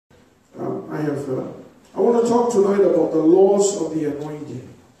I want to talk tonight about the laws of the anointing.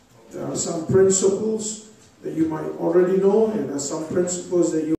 There are some principles that you might already know, and there are some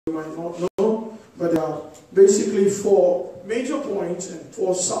principles that you might not know, but basically 4 major points and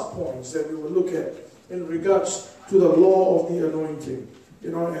 4 sub-points that we will look at in regards to the law of the anointing.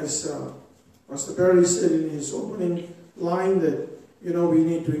 You know, as Pastor Barry said in his opening line that, you know, we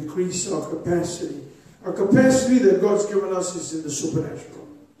need to increase our capacity. Our capacity that God's given us is in the supernatural.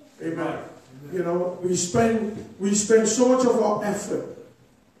 Amen. You know, we spend so much of our effort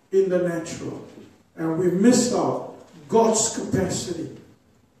in the natural, and we missed out God's capacity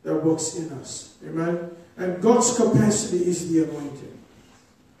that works in us. Amen. And God's capacity is the anointing.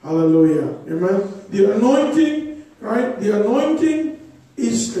 Hallelujah. Amen. The anointing, right? The anointing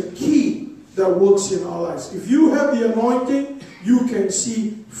is the key that works in our lives. If you have the anointing, you can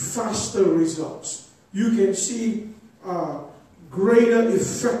see faster results. You can see greater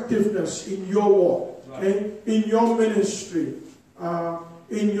effectiveness in your walk, okay? In your ministry,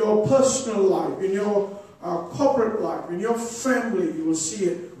 in your personal life, in your corporate life, in your family. You will see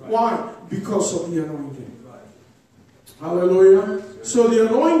it. Right. Why? Because of the anointing. Right. Hallelujah. So the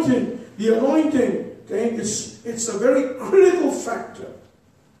anointing, okay, it's a very critical factor.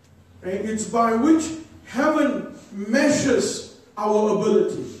 Okay? It's by which heaven measures our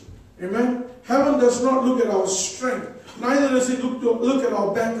ability. Amen. Heaven does not look at our strength. Neither does it look at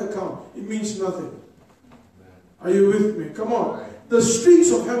our bank account. It means nothing. Are you with me? Come on. The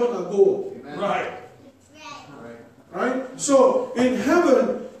streets of heaven are gold. Right. Right? So in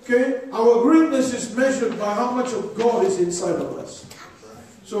heaven, okay, our greatness is measured by how much of God is inside of us.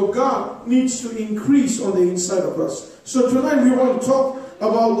 So God needs to increase on the inside of us. So tonight we want to talk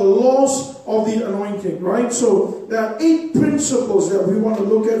about the laws of the anointing, right? So there are 8 principles that we want to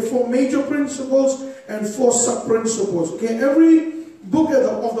look at, 4 major principles and 4 sub-principles. Okay, every book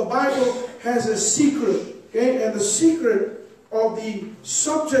of the Bible has a secret, okay, and the secret of the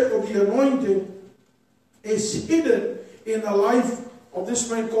subject of the anointing is hidden in the life of this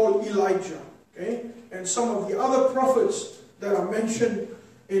man called Elijah, okay, and some of the other prophets that are mentioned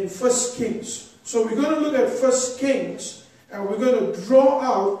in 1 Kings. So we're going to look at 1 Kings, and we're going to draw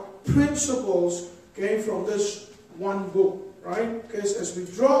out principles, okay, from this one book, right? Because as we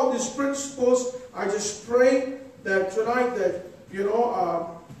draw out these principles, I just pray that tonight that, you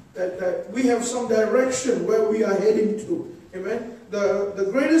know, that we have some direction where we are heading to. Amen. The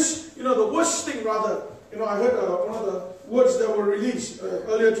greatest, you know, the worst thing rather, you know, I heard one of the words that were released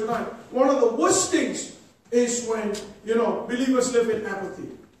earlier tonight. One of the worst things is when, you know, believers live in apathy.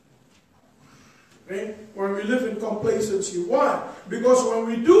 Okay? When we live in complacency. Why? Because when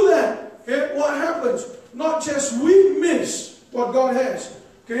we do that, okay, what happens? Not just we miss what God has,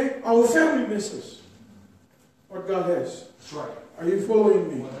 okay? Our family misses what God has. Right. Are you following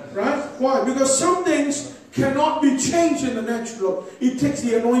me? Right? Why? Because some things cannot be changed in the natural. It takes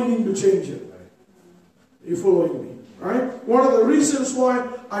the anointing to change it. Are you following me? Right? One of the reasons why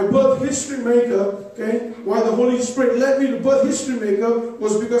I birthed History Maker, okay, why the Holy Spirit led me to birth History Maker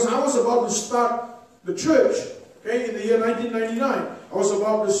was because I was about to start the church, okay, in the year 1999. I was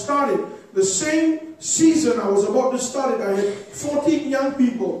about to start it. The same season I was about to start it, I had 14 young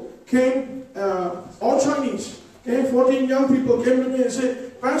people came, all Chinese. Okay, 14 young people came to me and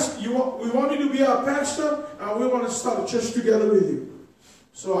said, Pastor, we want you to be our pastor, and we want to start a church together with you.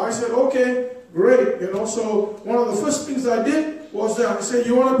 So I said, okay, great. You know, so one of the first things I did was that I said,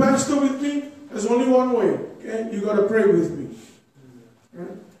 you want to pastor with me? There's only one way. Okay, you got to pray with me.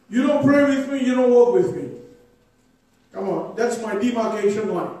 Right? You don't pray with me, you don't walk with me. Come on, that's my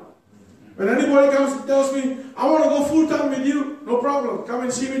demarcation line. When anybody comes and tells me, I want to go full time with you, no problem. Come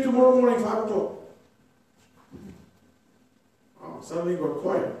and see me tomorrow morning, 5 o'clock. Suddenly got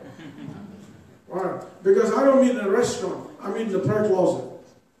quiet. Why? Because I don't meet in a restaurant. I meet in the prayer closet.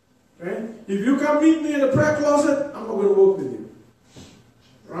 Okay? If you come meet me in the prayer closet, I'm not going to work with you.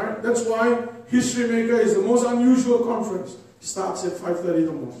 Right? That's why History Maker is the most unusual conference. It starts at 5:30 in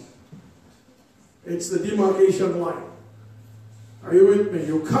the morning. It's the demarcation line. Are you with me?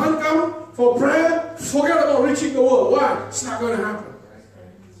 You can't come for prayer. Forget about reaching the world. Why? It's not going to happen.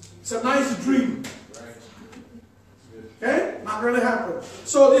 It's a nice dream. Okay? Not going to happen.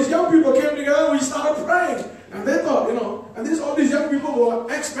 So these young people came together, we started praying. And they thought, you know, and all these young people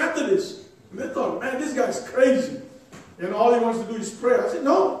were ex-Methodists. And they thought, man, this guy's crazy. You know, all he wants to do is pray. I said,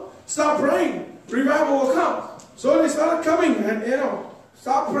 no, start praying. Revival will come. So they started coming and, you know,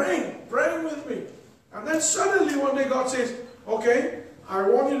 start praying with me. And then suddenly one day God says, okay, I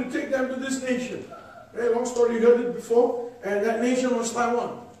want you to take them to this nation. Okay, long story, you heard it before. And that nation was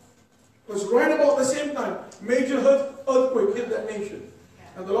Taiwan. Because right about the same time, major earthquake hit that nation.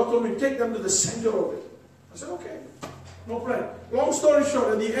 And the Lord told me, take them to the center of it. I said, okay, no problem. Long story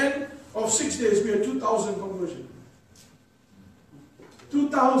short, at the end of 6 days, we had 2,000 conversions.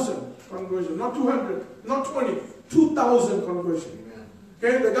 2,000 conversions, not 200, not 20, 2,000 conversions.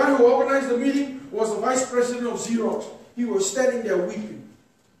 Okay, the guy who organized the meeting was the vice president of Xerox. He was standing there weeping.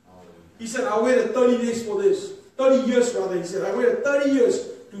 He said, I waited 30 days for this. 30 years rather, he said. I waited 30 years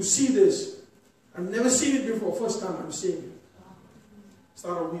to see this. I've never seen it before. First time I'm seeing it.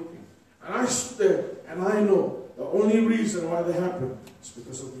 Started weeping. And I stood there, and I know the only reason why that happened is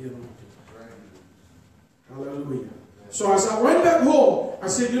because of the anointing. Hallelujah. So as I went back home, I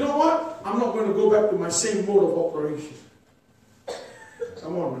said, you know what? I'm not going to go back to my same mode of operation.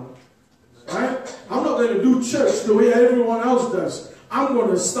 Come on now. Right? I'm not going to do church the way everyone else does. I'm going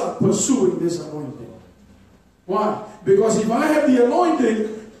to start pursuing this anointing. Why? Because if I have the anointing,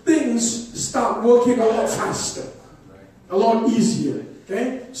 things start working a lot faster. A lot easier.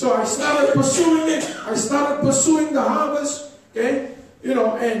 Okay? So I started pursuing it. I started pursuing the harvest. Okay?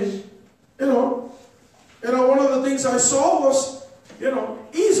 One of the things I saw was,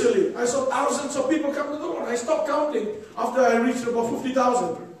 easily, I saw thousands of people come to the Lord. I stopped counting after I reached about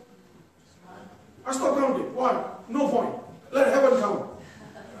 50,000. I stopped counting. Why? No point. Let heaven count.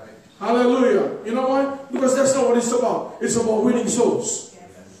 Hallelujah. You know why? Because that's not what it's about. It's about winning souls.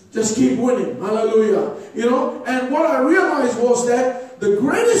 Just keep winning. Hallelujah. And what I realized was that the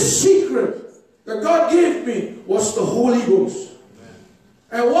greatest secret that God gave me was the Holy Ghost.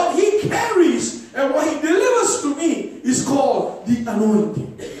 And what He carries and what He delivers to me is called the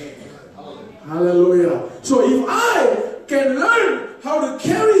anointing. Hallelujah. So if I can learn how to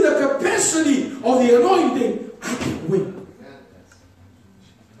carry the capacity of the anointing, I can win.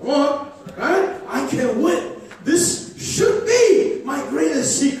 Come on. Right? I can win. This should be my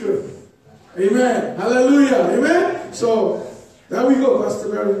greatest secret. Amen. Hallelujah. Amen. So, there we go, Pastor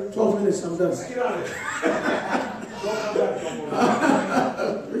Barry. 12 minutes, I'm done. Get on it. Don't come back.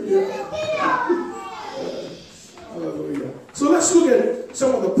 Hallelujah. So let's look at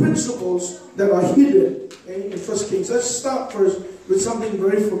some of the principles that are hidden in 1 Kings. Let's start first with something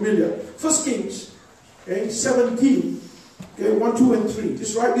very familiar. 1 Kings 17, 1, 2, and 3.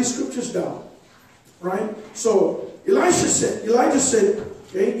 Just write these scriptures down. Right? So Elijah said,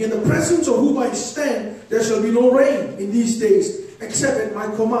 in the presence of whom I stand, there shall be no rain in these days, except at my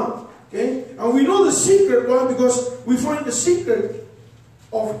command. Okay? And we know the secret. Why? Because we find the secret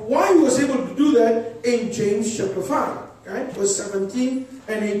of why he was able to do that in James chapter 5. Okay? Verse 17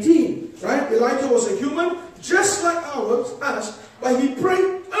 and 18. Right? Elijah was a human, just like us, but he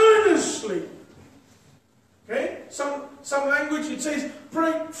prayed earnestly. Okay? Some language it says,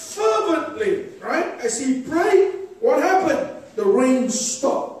 pray fervently. Right? As he prayed, what happened? The rain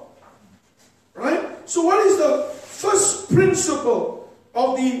stopped. Right? So what is the first principle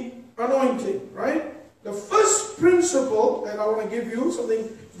of the anointing? Right? The first principle, and I want to give you something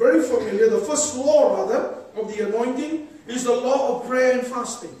very familiar, the first law rather, of the anointing is the law of prayer and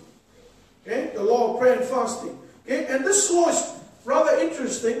fasting. Okay? The law of prayer and fasting. Okay? And this law is rather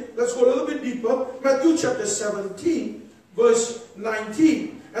interesting. Let's go a little bit deeper. Matthew chapter 17, verse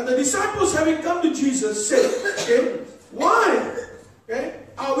 19. And the disciples, having come to Jesus, said, okay, why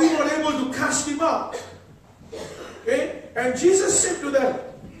are we not able to cast him out? Okay? And Jesus said to them,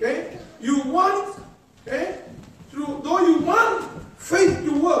 okay, though you want faith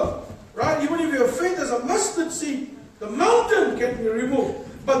to work, right? Even if you have faith as a mustard seed, the mountain can be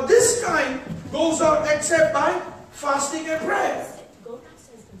removed. But this kind goes out except by fasting and prayer.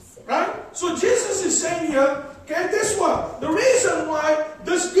 Right? So Jesus is saying here, okay, this one, the reason why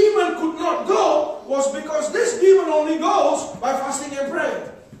this demon could not go was because this demon only goes by fasting and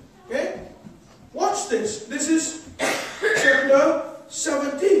prayer. Okay? Watch this. This is chapter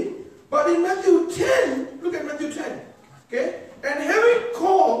 17. But in Matthew 10, look at Matthew 10. Okay? And having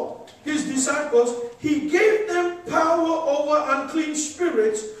called his disciples, he gave them power over unclean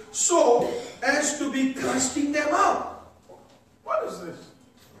spirits so as to be casting them out. What is this?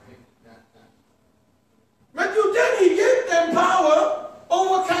 Matthew 10, he gave them power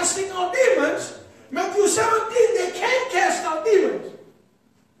over casting out demons. Matthew 17, they can't cast out demons.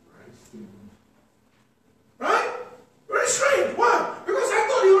 Right? Very strange. Why? Because I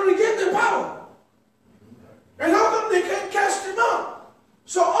thought he already gave them power. And how come they can't cast him out?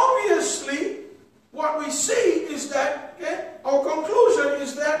 So obviously, what we see is that, our conclusion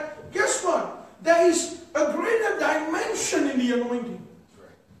is that, guess what? There is a greater dimension in the anointing.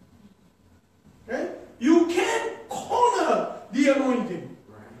 Okay? You can't corner the anointing.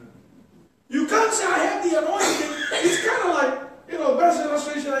 You can't say, I have the anointing. It's kind of like, the best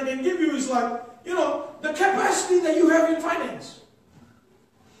illustration I can give you is like, the capacity that you have in finance.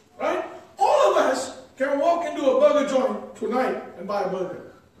 joint tonight and buy a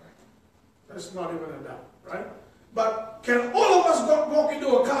burger. That's not even a doubt, right? But can all of us walk into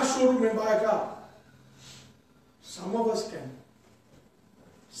a car showroom and buy a car? Some of us can.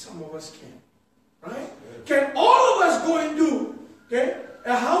 Some of us can. Right? Can all of us go into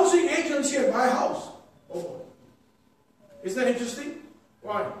a housing agency and buy a house? Oh, isn't that interesting?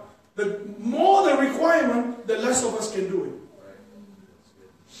 Why? The more the requirement, the less of us can do it.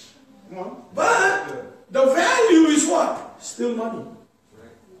 But the value is what? Still money.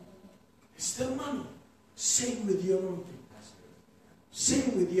 It's still money. Same with the anointing.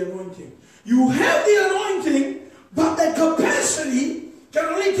 Same with the anointing. You have the anointing, but the capacity can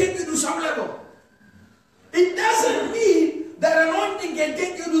only take you to some level. It doesn't mean that anointing can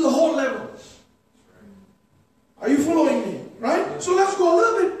take you to the whole level. Are you following me? Right? So let's go a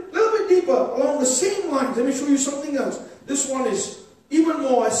little bit deeper along the same lines. Let me show you something else. This one is even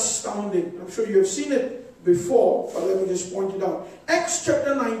more astounding. I'm sure you have seen it before, but let me just point it out. Acts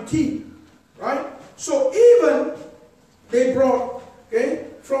chapter 19. Right? So even they brought,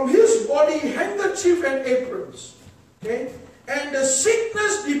 from his body handkerchief and aprons. And the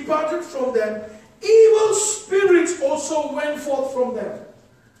sickness departed from them. Evil spirits also went forth from them.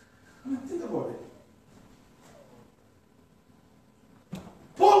 I mean, think about it.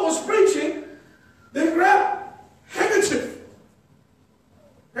 Paul was preaching. They grabbed handkerchief.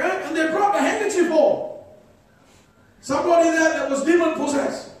 And they brought the handkerchief home. Somebody there that was demon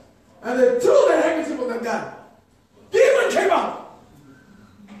possessed. And they threw the handkerchief on that guy. Demon came out.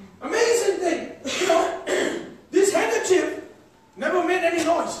 Amazing thing. You know, this handkerchief never made any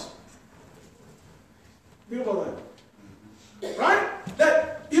noise. Think about that. Right?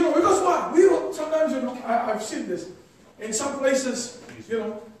 That, because what? Sometimes, I've seen this. In some places,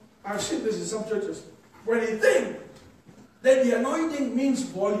 I've seen this in some churches. Where they think that the anointing means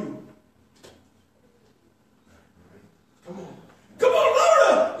volume. Come on. Come on,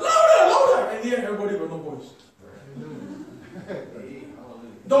 louder! Louder! Louder! And yet everybody got no voice.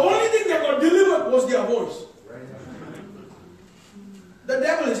 The only thing that got delivered was their voice. The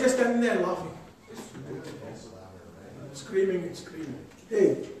devil is just standing there laughing. Screaming and screaming.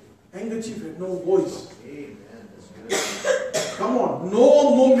 Hey, handkerchief had no voice. Come on,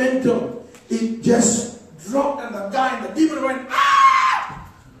 no momentum. It just dropped and the guy and the demon went,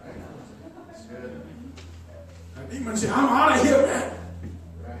 ah! The demon said, I'm out of here, man.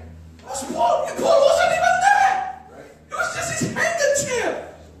 Paul wasn't even there. It was just his handkerchief.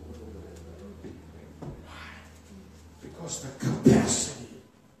 Why? Because the capacity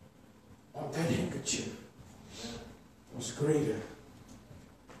of that handkerchief was greater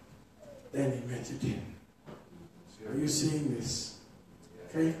than he met it in. Are you seeing this?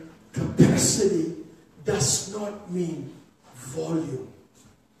 Okay? Capacity does not mean volume.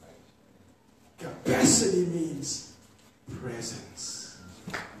 Capacity means presence.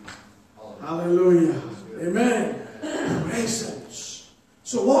 Hallelujah. Amen. Presence.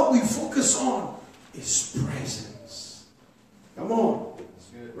 So what we focus on is presence. Come on.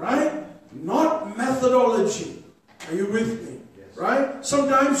 Right? Not methodology. Are you with me? Right?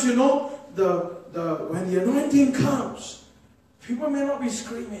 Sometimes, when the anointing comes, people may not be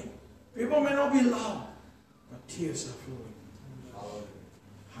screaming. People may not be loud. But tears are flowing.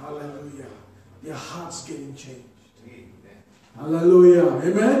 Hallelujah. Their hearts getting changed. Hallelujah.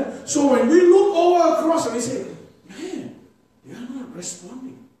 Amen. So when we look over across and we say, man, they are not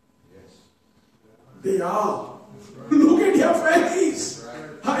responding. They are. Look at their face.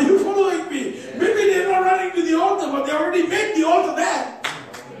 Are you following me? Maybe they're not running to the altar, but they already made the altar there.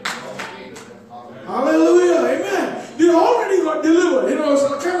 Hallelujah. Amen. They already got delivered.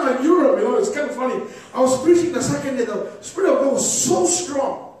 It's kind of like Europe. It's kind of funny. I was preaching the second day. The Spirit of God was so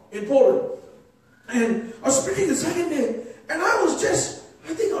strong in Poland. And I was preaching the second day. And I was just,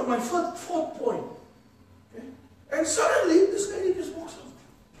 I think, on my fourth point. Okay? And suddenly, this lady just walks up.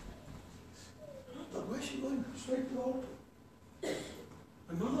 I thought, where's she going? Straight to the altar.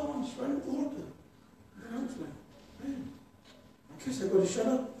 Another one straight to the altar. And I was like, man, I guess I got to shut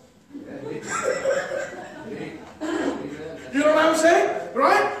up. You know what I'm saying?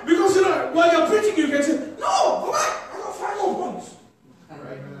 Right? Because, while you're preaching, you can say, no, go back. I got 5 more points.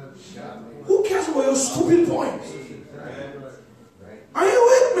 Who cares about your stupid points? Are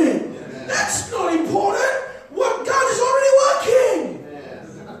you with me? That's not important. What God is already working.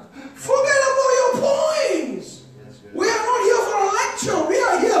 Forget about your points. We are not here for a lecture. We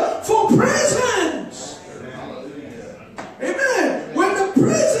are here for presence. Amen. When the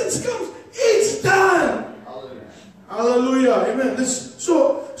presence comes, it's done. Hallelujah. Amen.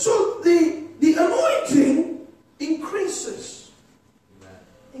 So the anointing increases.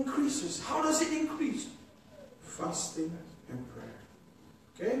 Increases. How does it increase? fasting and prayer.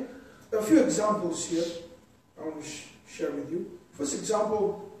 Okay? There are a few examples here I want to share with you. First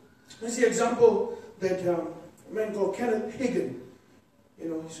example is the example that a man called Kenneth Hagin,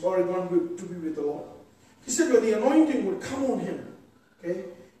 he's already gone to be with the Lord. He said when the anointing would come on him, okay,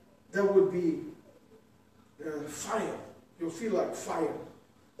 there would be fire. You'll feel like fire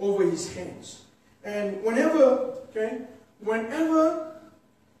over his hands. And whenever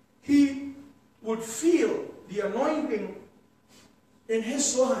he would feel the anointing in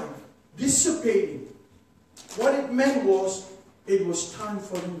his life dissipating, what it meant was it was time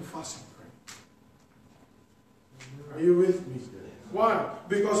for him to fast and pray. Are you with me? Why?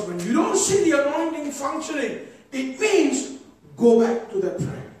 Because when you don't see the anointing functioning, it means go back to that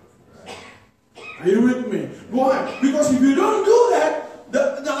prayer. Are you with me? Why? Because if you don't do that,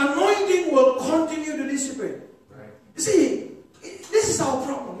 the anointing will continue to dissipate. Right. You see, this is our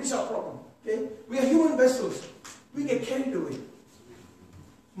problem. This is our problem. Okay? We are human vessels. We get carried away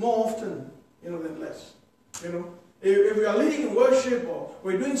more often, than less. If we are leading in worship or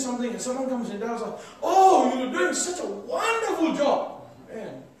we're doing something and someone comes and tells us, "Oh, you're doing such a wonderful job,"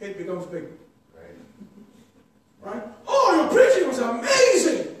 man, it becomes big. Right? "Oh, your preaching was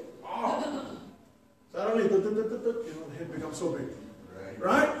amazing." Oh. Suddenly, the head becomes so big.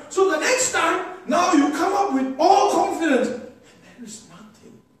 Right? So the next time, now you come up with all confidence, and there is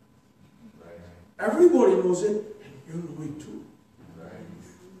nothing. Everybody knows it, and you know it too.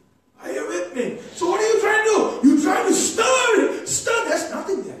 Are you with me? So what are you trying to do? You're trying to stir it. Stir, there's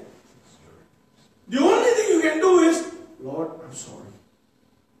nothing there. The only thing you can do is, "Lord, I'm sorry.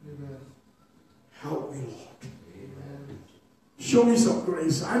 Amen. Help me, Lord. Amen. Show me some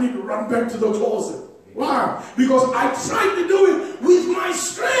grace. I need to run back to the closet." Why? Because I tried to do it with my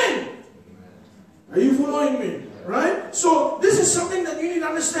strength. Are you following me? Right? So this is something that you need to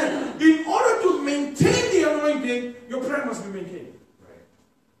understand. In order to maintain the anointing, your prayer must be maintained.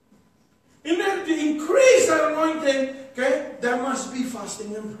 In order to increase that anointing, okay, there must be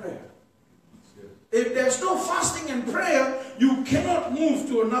fasting and prayer. If there's no fasting and prayer, you cannot move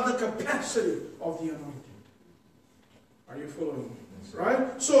to another capacity of the anointing. Are you following me?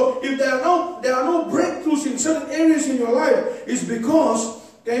 Right? So if there are no breakthroughs in certain areas in your life, it's because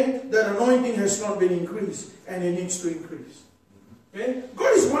that anointing has not been increased and it needs to increase. Okay?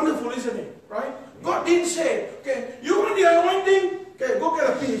 God is wonderful, isn't he? Right? God didn't say, "Okay, you want the anointing? Okay, go get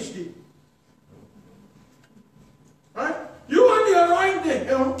a PhD." Right? You want the anointing?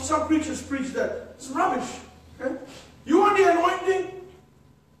 Some preachers preach that. It's rubbish. Okay? You want the anointing?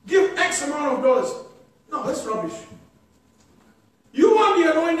 Give X amount of dollars. No, that's rubbish. You want the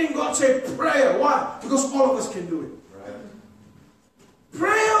anointing? God said prayer. Why? Because all of us can do it. Right.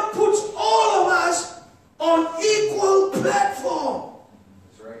 Prayer puts all of us on equal platform.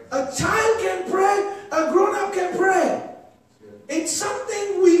 That's right. A child can pray, a grown-up can pray. It's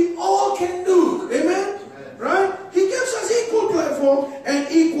something we all can do. Amen? Right? He gives us equal platform and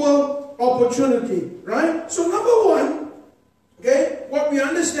equal opportunity. Right? So number one, okay, what we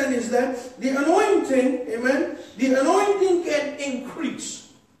understand is that the anointing, amen, the anointing can increase.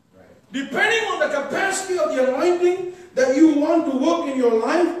 Right. Depending on the capacity of the anointing that you want to work in your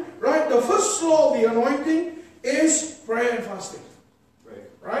life, right, the first law of the anointing is prayer and fasting.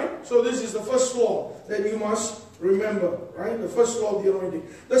 Right? So this is the first law that you must remember. Right? The first law of the anointing.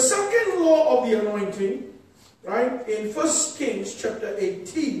 The second law of the anointing, right, in 1 Kings chapter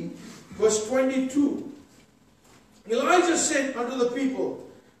 18, verse 22. Elijah said unto the people,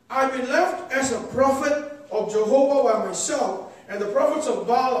 "I've been left as a prophet of Jehovah by myself, and the prophets of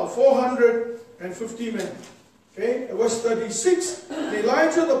Baal are 450 men." Okay, verse 36.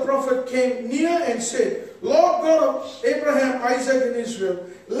 Elijah the prophet came near and said, "Lord God of Abraham, Isaac, and Israel,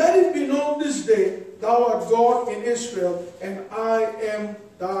 let it be known this day, thou art God in Israel, and I am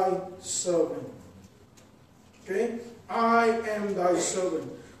thy servant." Okay, I am thy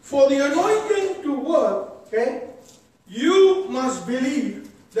servant. For the anointing to work, okay, you must believe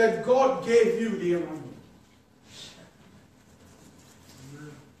that God gave you the anointing.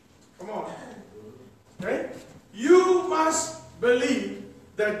 Come on. Okay? You must believe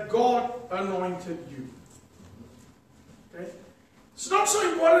that God anointed you. Okay? It's not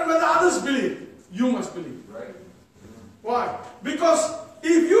so important whether others believe. You must believe. Right? Why? Because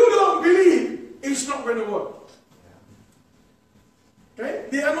if you don't believe, it's not going to work. Okay?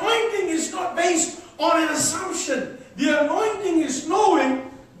 The anointing is not based on an assumption. The anointing is knowing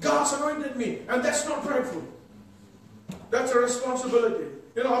God's anointed me. And that's not prideful. That's a responsibility.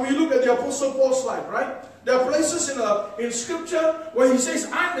 Look at the Apostle Paul's life, right? There are places in Scripture where he says,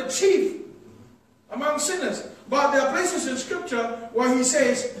 "I'm the chief among sinners." But there are places in Scripture where he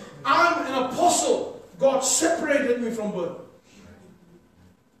says, "I'm an apostle. God separated me from birth.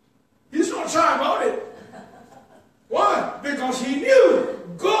 He's not shy about it. Why? Because he knew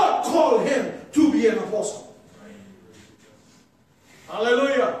God called him to be an apostle.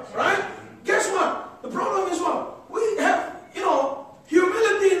 Hallelujah. Right? Guess what? The problem is what? We have,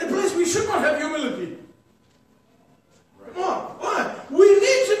 humility in the place we should not have humility. Come on. Why? We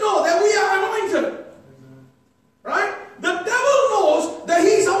need to know that we are anointed. Right? The devil knows that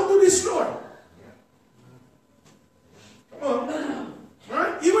he's out to destroy. Come on.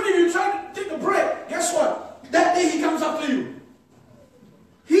 Right? Even if you try to take a break, guess what? That day he comes after you.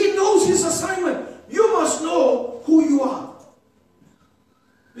 He knows his assignment. You must know who you are.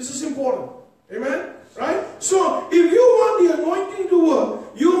 This is important. Amen? Right? So, if you want the anointing to work,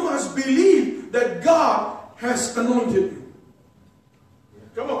 you must believe that God has anointed you.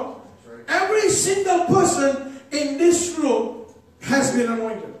 Come on. Every single person in this room has been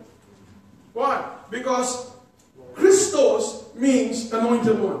anointed. Why? Because Christos means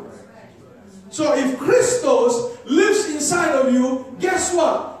anointed one. So if Christos lives inside of you, guess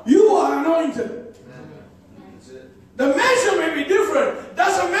what? You are anointed. The measure may be different.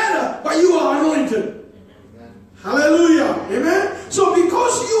 Doesn't matter. But you are anointed. Hallelujah. Amen. So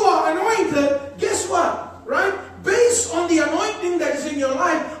because you are anointed, guess what? Right? Based on the anointing that is in your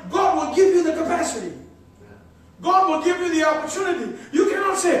life, God will give you the capacity. God will give you the opportunity. You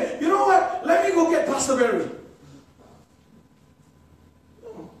cannot say, you know what? Let me go get Pastor Barry.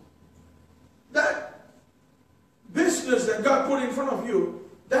 No. That business that God put in front of you,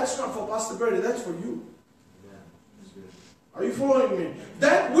 that's not for Pastor Barry, that's for you. Are you following me?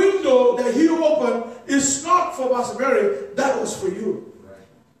 That window that he opened is not for Pastor Barry, that was for you. Right.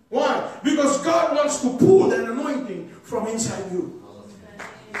 Why? Because God wants to pull that anointing from inside you.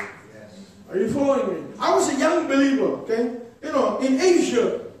 Yes. Are you following me? I was a young believer, okay? In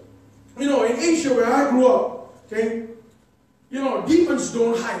Asia, where I grew up, okay? Demons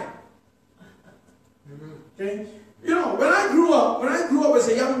don't hide. Okay? When I grew up as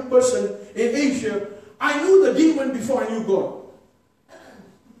a young person in Asia, I knew the demon before I knew God.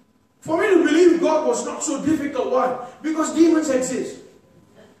 For me to believe God was not so difficult. Why? Because demons exist.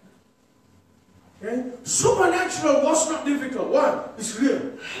 Okay? Supernatural was not difficult. Why? It's real.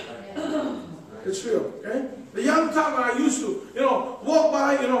 It's real. Okay? The young time I used to, walk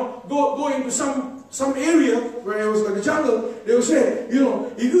by, go into some area where it was like a jungle, they would say,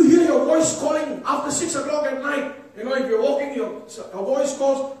 if you hear your voice calling after 6 o'clock at night, if you're walking, your voice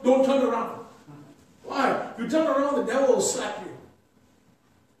calls, don't turn around. Why? If you turn around, the devil will slap you.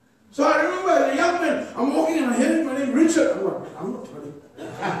 So I remember as a young man, I'm walking and I'm hearing my name, Richard. I'm like, I'm not turning.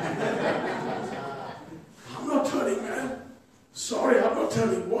 I'm not turning, man. Sorry, I'm not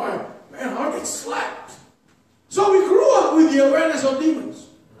turning. Why? Man, I'll get slapped. So we grew up with the awareness of demons.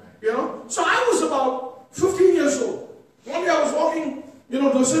 So I was about 15 years old. One day I was walking,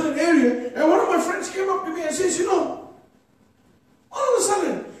 to a certain area, and one of my friends came up to me and says, all of a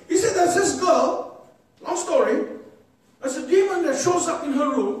sudden, he said, there's this girl, long story, there's a demon that shows up in her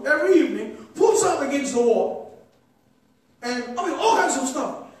room every evening, pulls up against the wall, and all kinds of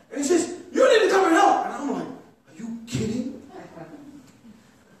stuff. And he says, you need to come and help. And I'm like, are you kidding?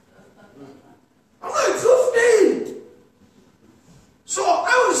 I'm like 15. So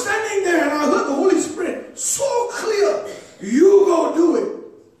I was standing there and I heard the Holy Spirit so clear. You go do it.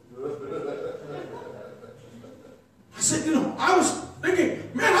 I said, I was thinking,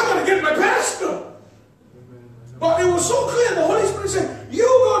 man, I gotta get my pastor. But it was so clear, the Holy Spirit said, you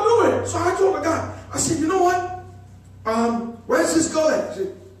go do it. So I told the guy, I said, you know what? Where's this girl at? He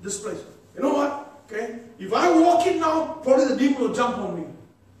said, this place. You know what? Okay, if I walk in now, probably the demon will jump on me.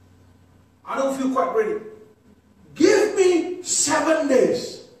 I don't feel quite ready. Give me 7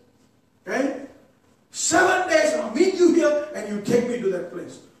 days. Okay? 7 days, I'll meet you here and you take me to that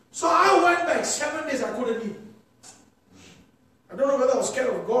place. So I went back 7 days, I couldn't eat. I don't know whether I was scared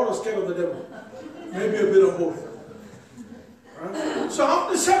of God or scared of the devil. Maybe a bit of both. Right? So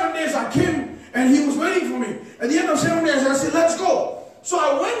after 7 days I came and he was waiting for me. At the end of 7 days I said, let's go. So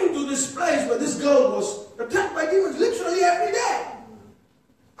I went into this place where this girl was attacked by demons literally every day.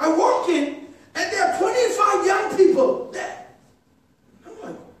 I walk in and there are 25 young people there. I'm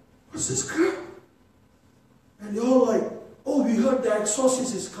like, what's this crap? And they're all like, oh, we heard the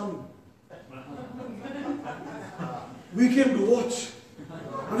exorcist is coming. We came to watch.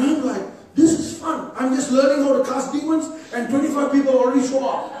 And I'm like, this is fun. I'm just learning how to cast demons and 25 people already show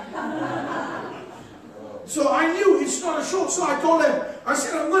up. So I knew it's not a show. So I told them, I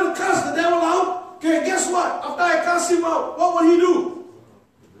said, I'm going to cast the devil out. Okay, guess what? After I cast him out, what will he do?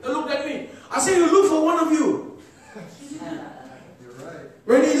 They looked at me. I said, he'll look for one of you. You're right.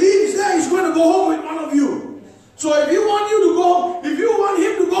 When he leaves there, he's going to go home with one of you.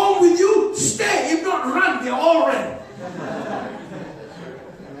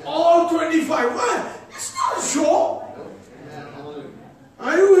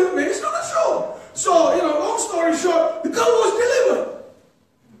 story short, the girl was delivered.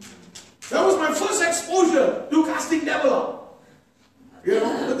 That was my first exposure to casting devil out. You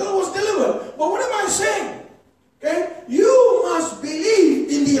know, the girl was delivered. But what am I saying? Okay? You must believe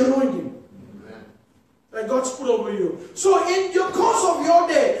in the anointing that God's put over you. So in the course of your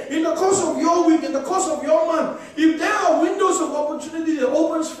day, in the course of your week, in the course of your month, if there are windows of opportunity that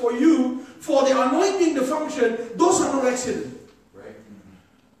opens for you, for the anointing to function, those are not accidents. Right.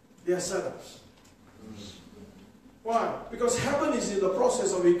 They are setups. Why? Because heaven is in the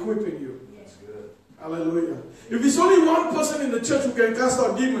process of equipping you. Yes. Good. Hallelujah. If there's only one person in the church who can cast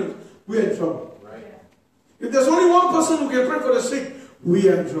out demons, we are in trouble. Right. If there's only one person who can pray for the sick, we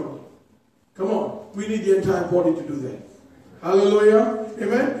are in trouble. Come on. We need the entire body to do that. Hallelujah.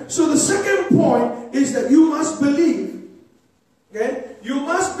 Amen. So the second point is that you must believe. Okay? You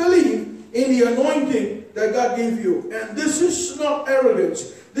must believe in the anointing that God gave you. And this is not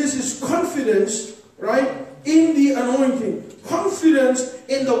arrogance. This is confidence, right? In the anointing. Confidence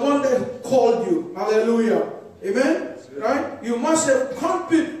in the one that called you. Hallelujah. Amen. Right? You must have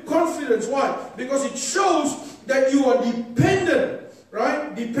confidence. Why? Because it shows that you are dependent.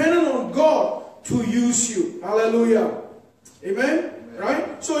 Right? Dependent on God to use you. Hallelujah. Amen?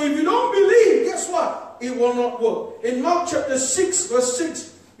 Right? So if you don't believe, guess what? It will not work. In Mark chapter 6, verse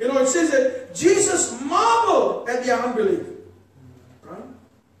 6, you know, it says that Jesus marveled at their unbelief. Right?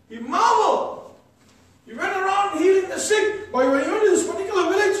 He marveled. He went around healing the sick. But when he went to this particular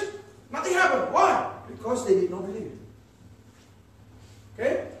village, nothing happened. Why? Because they did not believe.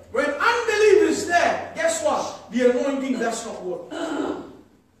 Okay? When unbelief is there, guess what? The anointing does not work. Come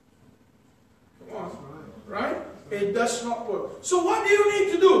on. Right? It does not work. So what do you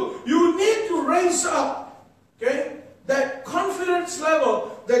need to do? You need to raise up, okay, that confidence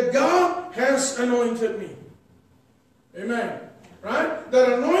level that God has anointed me. Amen. Right?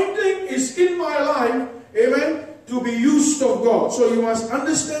 That anointing is in my life, amen, to be used of God. So you must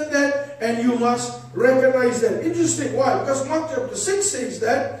understand that and you must recognize that. Interesting. Why? Because Mark chapter 6 says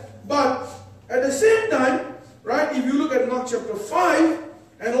that. But at the same time, right, if you look at Mark chapter 5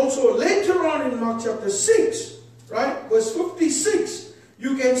 and also later on in Mark chapter 6, right, verse 56,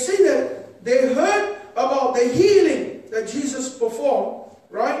 you can see that they heard about the healing that Jesus performed,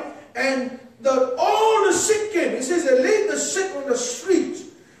 right? And all the sick came. It says they laid the sick on the street.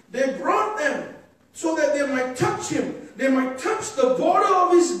 They brought them so that they might touch him. They might touch the border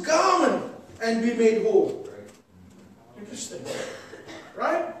of his garment and be made whole. Interesting.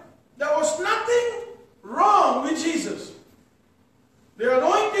 Right? There was nothing wrong with Jesus. The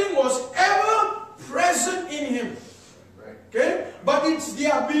anointing was ever present in him. Okay? But it's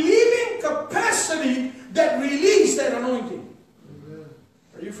their believing capacity that released that anointing.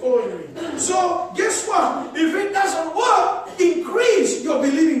 Are you following me? So, guess what? If it doesn't work, increase your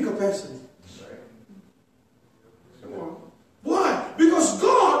believing capacity. Come on. Why? Because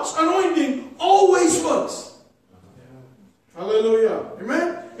God's anointing always works. Hallelujah.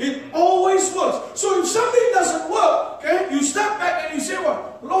 Amen? It always works. So if something doesn't work, okay, you step back and you say,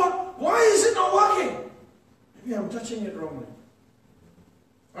 what? Lord, why is it not working? Maybe I'm touching it wrongly.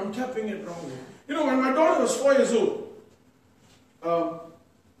 I'm tapping it wrongly. You know, when my daughter was 4 years old,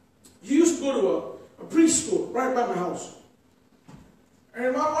 she used to go to a preschool right by my house.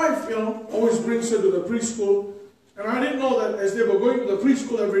 And my wife, you know, always brings her to the preschool. And I didn't know that as they were going to the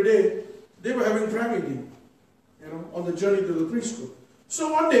preschool every day, they were having prayer meeting, you know, on the journey to the preschool.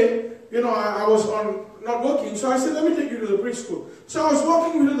 So one day, you know, I was not working, so I said, let me take you to the preschool. So I was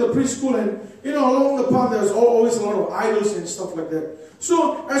walking to the preschool and, you know, along the path there was always a lot of idols and stuff like that.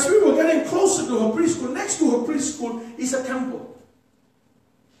 So as we were getting closer to her preschool, next to her preschool is a temple.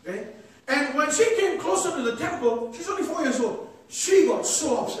 Okay? And when she came closer to the temple, she's only 4 years old, she got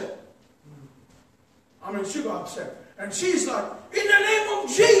so upset. I mean, she got upset. And she's like, in the name of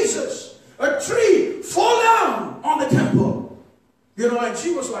Jesus, a tree fall down on the temple. You know, and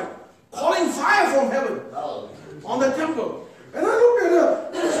she was like calling fire from heaven on the temple. And I looked at her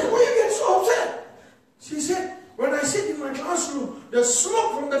and I said, why you get so upset? She said, when I sit in my classroom, the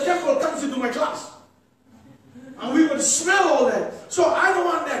smoke from the temple comes into my class. And we would smell all that. So I don't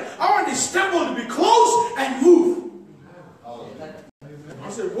want that. I want this temple to be closed and move. I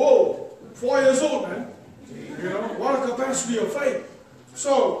said, whoa, 4 years old, man. You know, what a capacity of faith.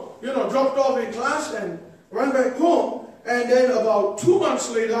 So, you know, dropped off in class and went back home. And then about 2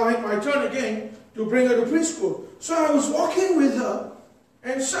 months later, I had my turn again to bring her to preschool. So I was walking with her.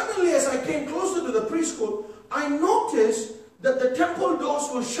 And suddenly, as I came closer to the preschool, I noticed that the temple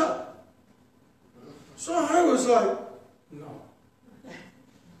doors were shut. So I was like, no.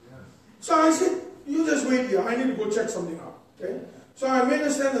 So I said, you just wait here. I need to go check something out. Okay? So I made a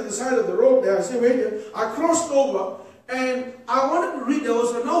stand at the side of the road there. I said, wait here. I crossed over and I wanted to read. There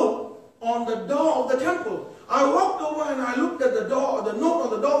was a note on the door of the temple. I walked over and I looked at the door, the note on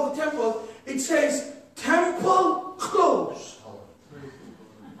the door of the temple. It says, temple closed.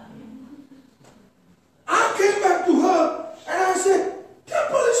 I came back to her and I said,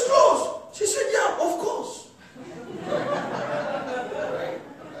 temple is closed. She said, yeah, of course.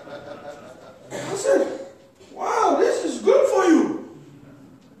 I said, wow, this is good for you.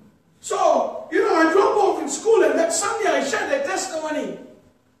 So, you know, I dropped off in school and that Sunday I shared that testimony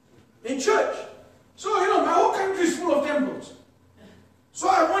in church. So, you know, my whole country is full of temples. So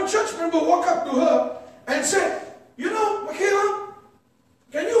I had one church member walk up to her and said, you know, Michaela,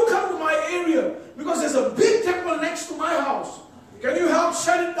 can you come to my area? Because there's a big temple next to my house. Can you help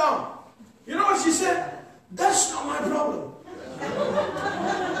shut it down? You know what she said? That's not my problem.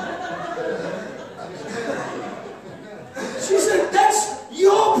 She said, that's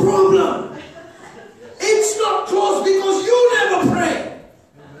your problem. It's not closed because you never pray.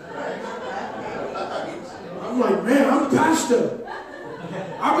 I'm like, man, I'm the pastor.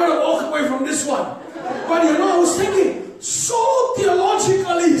 I better walk away from this one. But you know, I was thinking, so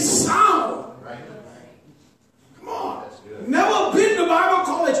theologically sound. Come on. Never been to Bible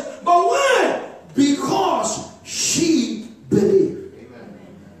college. But why? Because she believed.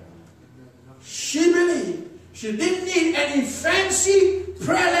 She believed. She didn't need any fancy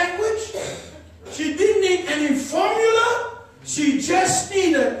prayer language. She didn't need any formula. She just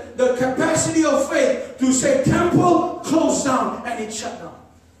needed the capacity of faith to say, temple closed down, and it shut down.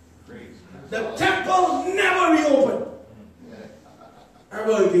 The temple never reopened.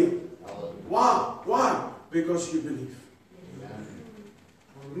 Ever again. Wow. Why? Because you believe.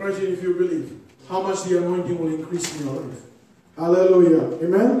 Imagine if you believe how much the anointing will increase in your life. Hallelujah.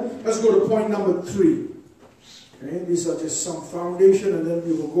 Amen. Let's go to point number 3. Okay, these are just some foundation, and then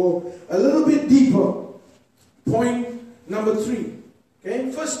we will go a little bit deeper. Point number 3.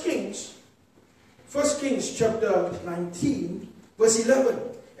 Okay, 1 Kings chapter 19, verse 11.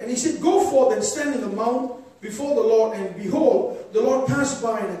 And he said, go forth and stand in the mount before the Lord, and behold, the Lord passed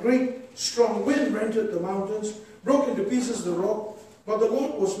by, and a great strong wind rent the mountains, broke into pieces the rock, but the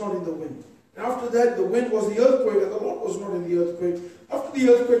Lord was not in the wind. And after that, the wind was the earthquake, and the Lord was not in the earthquake. After the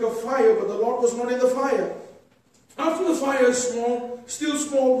earthquake, a fire, but the Lord was not in the fire. After the fire, a still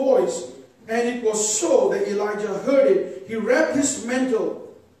small voice. And it was so that Elijah heard it. He wrapped his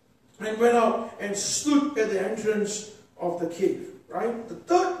mantle and went out and stood at the entrance of the cave. Right? The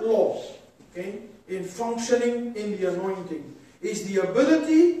third law, okay, in functioning in the anointing is the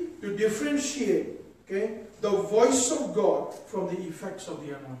ability to differentiate, okay, the voice of God from the effects of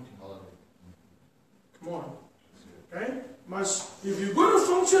the anointing. Come on. Okay? If you're going to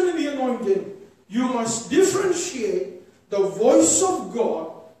function in the anointing, you must differentiate the voice of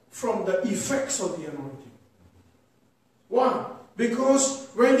God from the effects of the anointing. Why? Because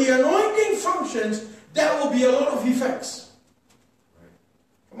when the anointing functions, there will be a lot of effects.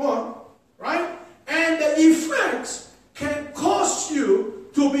 Come on. Right? And the effects can cause you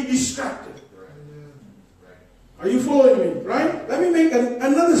to be distracted. Are you following me? Right? Let me make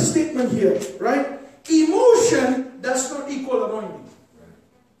another statement here. Right? Emotion does not equal anointing.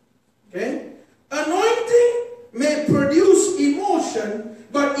 Okay? Anointing may produce emotion,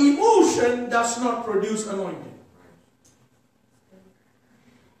 but emotion does not produce anointing.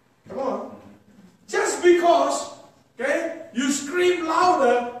 Come on. Just because, okay, you scream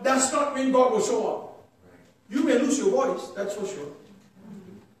louder does not mean God will show up. You may lose your voice, that's for sure.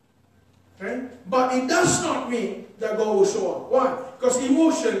 Okay? But it does not mean that God will show up. Why? Because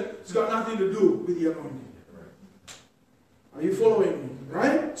emotion has got nothing to do with the anointing. Are you following me?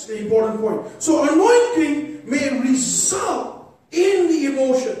 Right? It's the important point. So anointing may result in the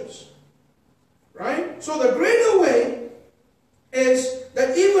emotions. Right? So the greater way is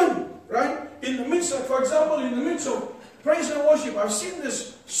that even, right, in the midst of, for example, in the midst of praise and worship, I've seen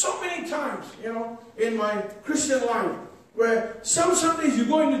this so many times, you know, in my Christian life, where some Sundays you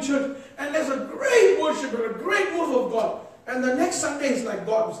go into church and there's a great worship and a great move of God, and the next Sunday is like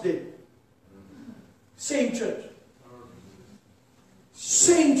God was dead. Same church.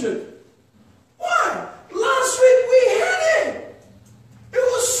 Same church. Why? Last week we had it. It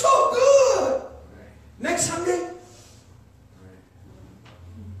was so good. Next Sunday,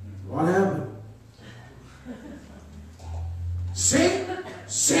 what happened?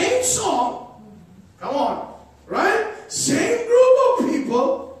 Same song. Come on. Right? Same group of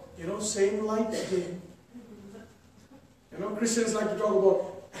people. You know, same light again. You know, Christians like to talk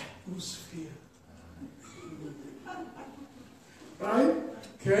about atmosphere. Right?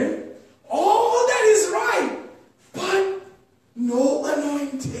 Okay? All that is right. But no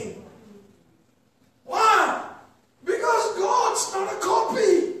anointing. Why? Because God's not a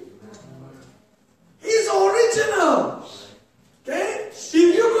copy. He's original. Okay? If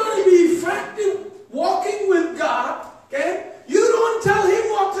you're going to be effective walking with God, okay, you don't tell him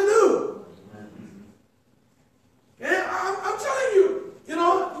what to do. Okay? I'm telling you, you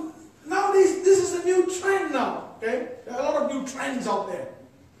know, nowadays this is a new trend now. Okay? There are a lot of new trends out there.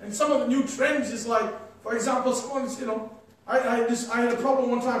 And some of the new trends is like, for example, someone's, you know, I had a problem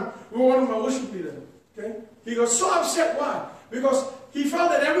one time with one of my worship leaders. Okay? He got so upset. Why? Because he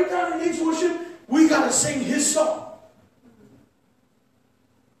felt that every time he needs worship, we got to sing his song.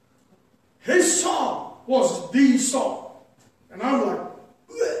 His song was the song. And I'm like,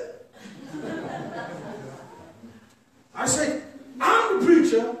 bleh. I say, I'm the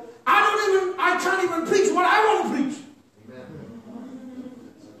preacher. I can't even preach what I want to preach.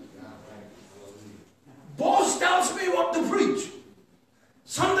 Boss tells me what to preach.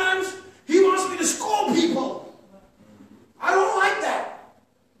 Sometimes he wants me to score people. I don't like that.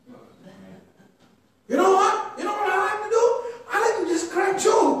 You know what? You know what I like to do? I like to just crack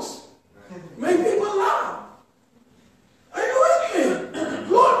jokes. Make people laugh. Are you with me?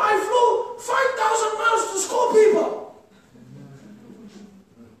 Lord, I flew 5,000 miles to score people.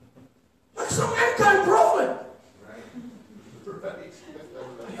 Like some anti-prophet.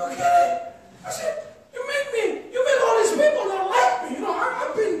 Are you kidding? I said, you make all these people not like me. You know,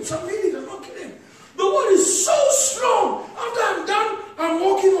 I've been in some meetings, I'm not kidding. The word is so strong. After I'm done, I'm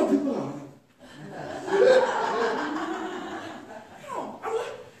walking on people out. You know, I'm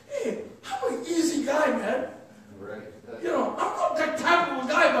like, hey, I'm an easy guy, man. You know, I'm not that type of a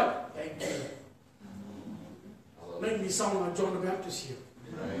guy, but thank you. Make me sound like John the Baptist here.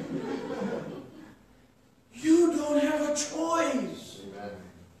 You don't have a choice.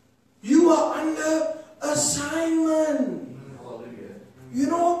 You are under assignment. You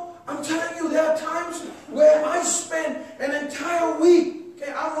know, I'm telling you, there are times where I spend an entire week.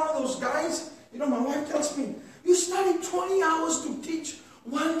 Okay, I'm one of those guys. You know, my wife tells me, you study 20 hours to teach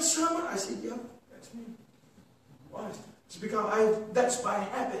one sermon. I said, yeah, that's me. Why? It's because that's my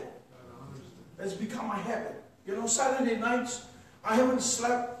habit. That's become my habit. You know, Saturday nights, I haven't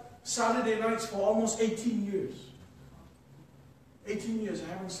slept Saturday nights for almost 18 years. 18 years I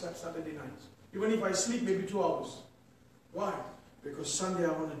haven't slept Saturday nights. Even if I sleep maybe 2 hours. Why? Because Sunday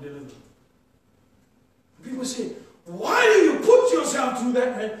I want to deliver. People say, why do you put yourself through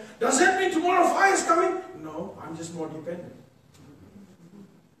that, man? Does that mean tomorrow fire is coming? No, I'm just more dependent.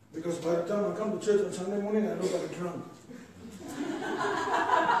 Because by the time I come to church on Sunday morning, I look like a drunk.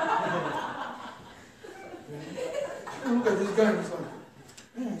 I look at this guy and he's like,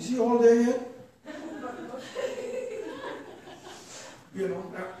 man, is he all there yet? You know,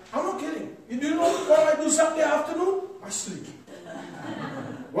 I'm not kidding. You know what I do Sunday afternoon? I sleep.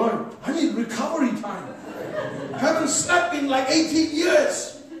 Why? I need recovery time. I haven't slept in like 18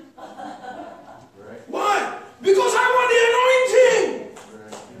 years. Why? Because I want the anointing.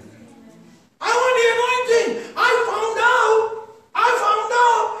 I want the anointing. I found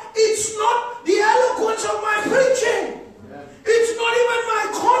out it's not the eloquence of my preaching. It's not even my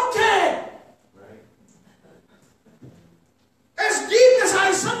content. As deep as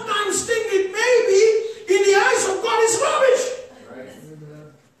I sometimes think it may be, in the eyes of God it's rubbish.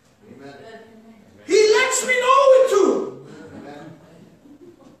 He lets me know it too.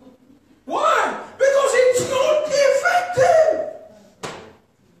 Why? Because it's not effective.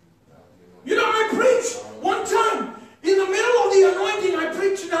 You know, I preached one time in the middle of the anointing. I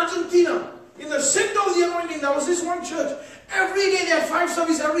preached in Argentina. In the center of the anointing, there was this one church. Every day they had 5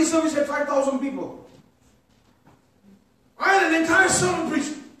 services. Every service had 5,000 people. I had an entire sermon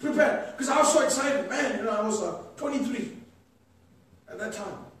prepared because I was so excited. Man, you know, I was 23 at that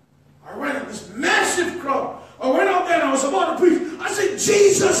time. I went in this massive crowd. I went out there and I was about to preach. I said,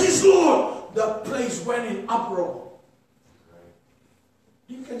 Jesus is Lord. The place went in uproar.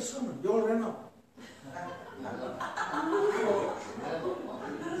 You can sermon. You all ran up.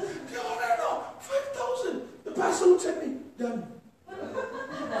 They all ran up. 5,000. The pastor looked at me. Done.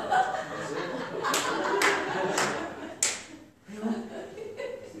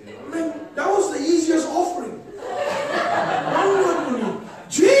 Man, that was the easiest offering. One word to me.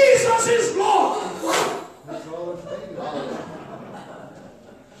 Jesus is Lord.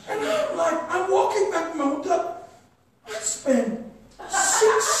 And I'm like, I'm walking back my hotel. I spent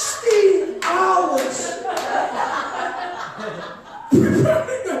 16 hours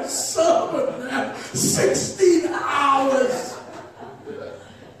preparing a sermon, man. 16 hours.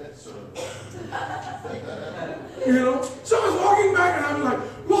 You know? So I was walking back and I'm like,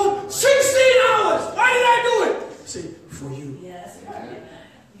 Lord, 16 hours. Why did I do it? Say, for you.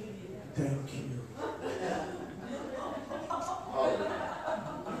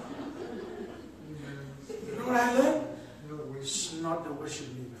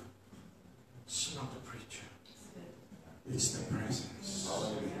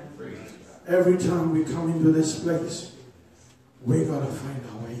 every time we come into this place, we got to find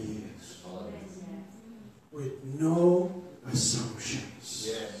our way is. With no assumptions.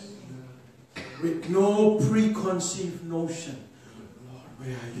 Yes. With no preconceived notion. Lord,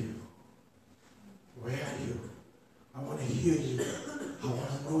 where are you? Where are you? I want to hear you. I want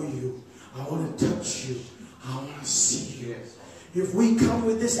to know you. I want to touch you. I want to see you. If we come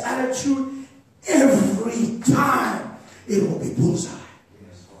with this attitude, every time it will be bullseye.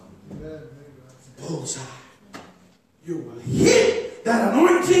 Bullseye. You will hit that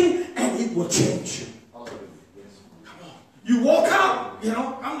anointing and it will change you. Come on. You walk out, you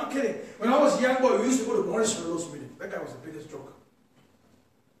know, I'm not kidding. When I was a young boy, we used to go to Morris Rose meeting. That guy was the biggest joker.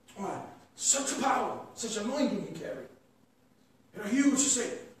 Why? Such a power, such anointing he carried. You know, he used to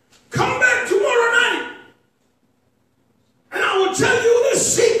say, come back tomorrow night and I will tell you the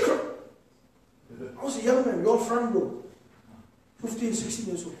secret. I was a young man, we all front row, 15, 16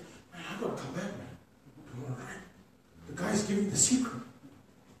 years old. Man, I gotta come back, man. Tomorrow night. The guy's giving the secret.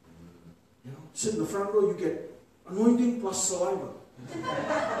 You know, sit in the front row, you get anointing plus saliva.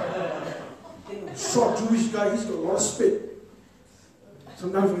 Short Jewish guy, he's got a lot of spit.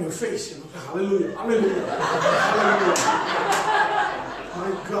 Sometimes in your face, you know, hallelujah, hallelujah, hallelujah.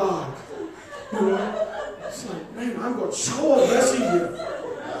 My God. You know, it's like, man, I've got shower blessing here.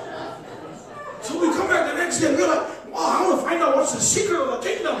 So we come back the next day and we're like, wow, I want to find out what's the secret of the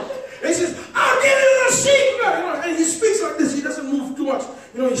kingdom. And he says, I'll give you the secret. You know, and he speaks like this, he doesn't move too much.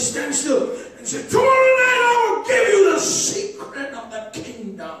 You know, he stands still. And he said, tomorrow night I will give you the secret of the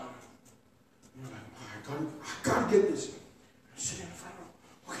kingdom. And you're like, oh, I gotta get this. I'm sitting in front of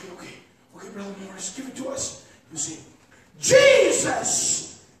him. Okay, Brother Morris, give it to us. You see,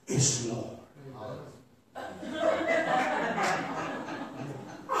 Jesus is Lord.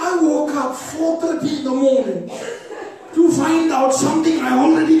 I woke up 4:30 in the morning to find out something I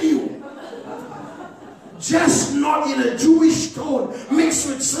already knew. Just not in a Jewish tone mixed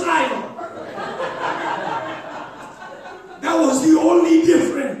with saliva. That was the only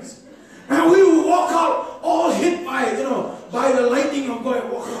difference. And we would walk out all hit by, you know, by the lightning of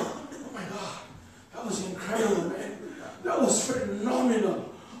God. Walk out. Oh my God. That was incredible, man. That was phenomenal.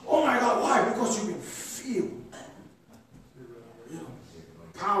 Oh my God. Why? Because you can feel. You know,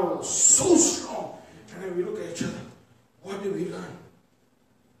 power was so strong. And then we look at each other. What did we learn?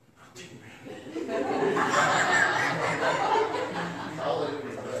 Nothing, man.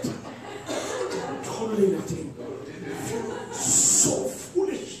 Totally nothing. So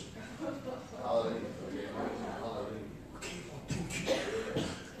foolish. Okay, well, thank you.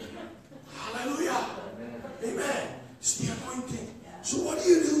 Hallelujah. Amen. It's the anointing. So what do?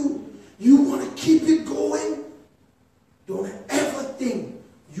 You want to keep it going? Don't ever think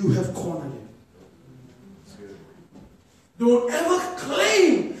you have cornered it. Don't ever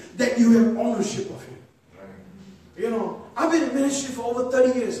claim that you have ownership of it. You know, I've been in ministry for over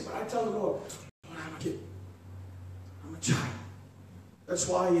 30 years, but I tell the Lord, I'm a kid. I'm a child. That's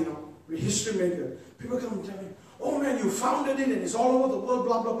why, you know, we're history maker. People come and tell me, oh man, you founded it and it's all over the world,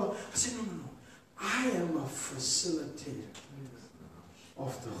 blah, blah, blah. I said, no. I am a facilitator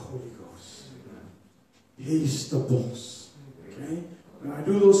of the Holy Ghost. He's the boss. Okay? When I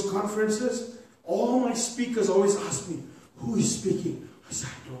do those conferences, all my speakers always ask me, who is speaking? I said,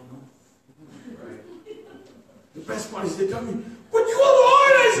 I don't know. Right. The best part is they tell me, but you are the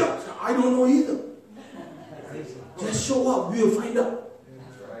organizer. I said, I don't know either. Just show up, we'll find out.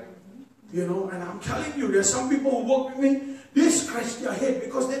 You know, and I'm telling you, there's some people who work with me, they scratch their head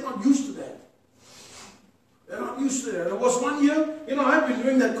because they're not used to that. They're not used to that. There was one year, you know, I've been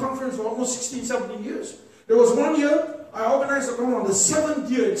doing that conference for almost 16, 17 years. There was one year, I organized a conference on the 7th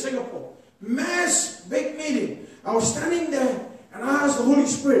year in Singapore. Mass big meeting. I was standing there and I asked the Holy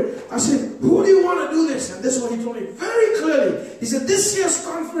Spirit, I said, who do you want to do this? And this is what he told me very clearly. He said, this year's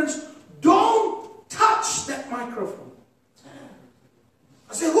conference, don't touch that microphone.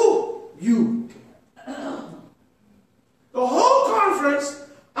 I said, who? You. The whole conference,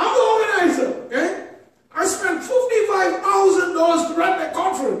 I'm the organizer, okay? I spent $55,000 to run that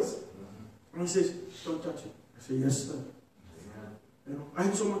conference. And he says, don't touch it. I said, yes, sir. You know, I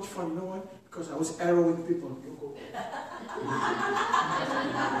had so much fun. You know why? Because I was arrowing people. You go.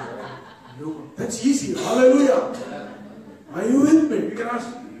 You go. That's easy. Hallelujah. Are you with me? You can ask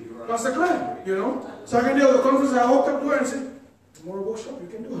Pastor Glenn, you know. Second day of the conference, I walked up to her and said, tomorrow workshop, you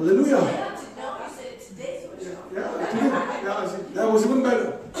can do. Hallelujah. Yeah, that was even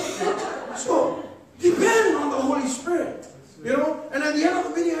better. So, depend on the Holy Spirit. You know, and at the end of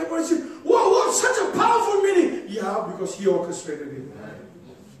the meeting, everybody said, whoa, such a powerful meeting. Yeah, because he orchestrated it.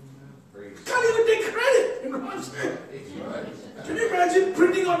 Can't even take credit. You know what I'm saying? Can you imagine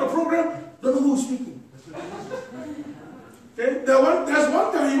printing out the program? Don't know who's speaking. Okay? There's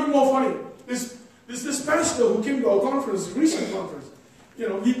one guy even more funny. This pastor who came to our conference, recent conference, he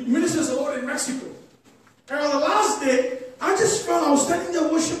ministers a lot in Mexico. And on the last day, I just felt I was standing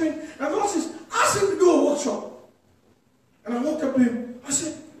there worshiping, and the Lord says, ask him to do a workshop. And I walked up to him. I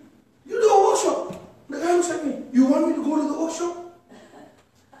said, you do a workshop? The guy looked at me, you want me to go to the workshop?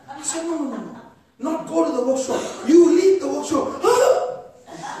 I said, no. Not go to the workshop. You lead the workshop.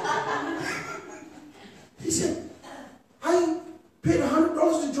 He said, I paid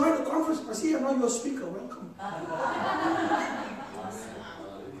 $100 to join the conference. I said, I'm not your speaker. Welcome.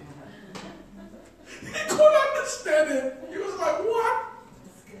 He couldn't understand it. He was like, what?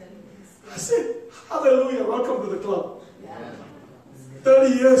 I said, hallelujah, welcome to the club.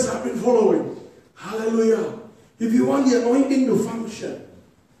 30 years I've been following. Hallelujah. If you want the anointing to function,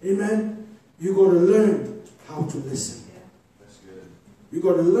 amen, you got to learn how to listen. You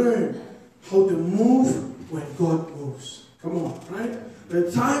got to learn how to move when God moves. Come on, right? There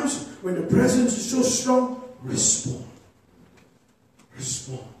are times when the presence is so strong, respond.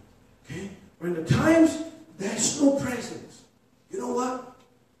 Respond. Okay? When the times there's no presence, you know what?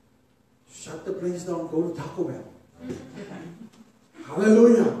 Shut the place down, go to Taco Bell.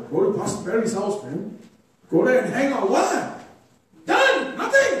 Hallelujah. Go to Pastor Barry's house, man. Go there and hang out. What? Done.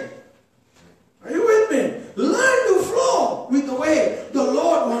 Nothing. Are you with me? Learn to flow with the way the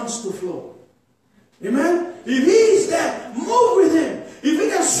Lord wants to flow. Amen? If He's there, move with Him. If He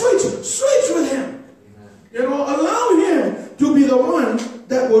can switch with Him. Allow Him to be the one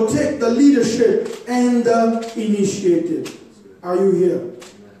that will take the leadership and the initiative. Are you here?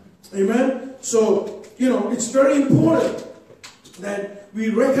 Amen? So, it's very important that we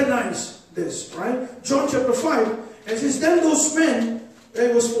recognize this, right? John chapter 5, and it says, then those men,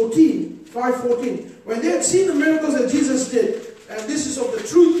 it was 5:14, when they had seen the miracles that Jesus did, and this is of the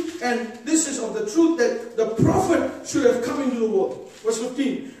truth, and this is of the truth that the prophet should have come into the world. Verse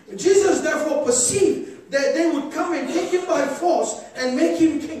 15, Jesus therefore perceived that they would come and take him by force and make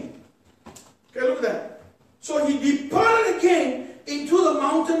him king. Okay, look at that. So he departed again into the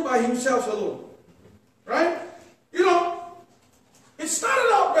mountain by himself alone. Right? It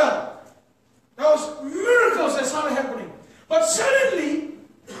started out well. There was miracles that started happening. But suddenly,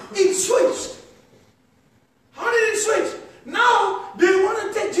 it switched. How did it switch? Now, they want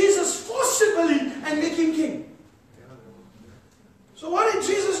to take Jesus forcibly and make him king. So what did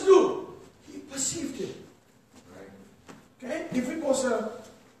Jesus do? He perceived it. Okay? If it was a,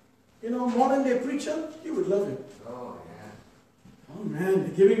 modern day preacher, he would love it. Oh, yeah. Oh, man,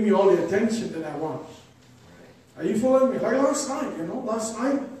 they're giving me all the attention that I want. Are you following me? Like last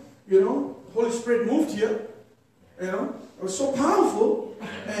night, Holy Spirit moved here. It was so powerful.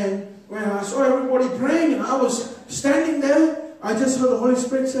 And when I saw everybody praying and I was standing there, I just heard the Holy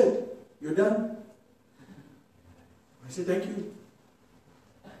Spirit say, you're done. I said, thank you.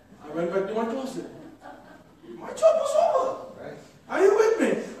 I went back to my closet. My job was over. Right. Are you with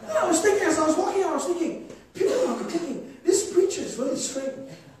me? Then I was thinking, as I was walking, I was thinking, people are thinking, this preacher is really strange.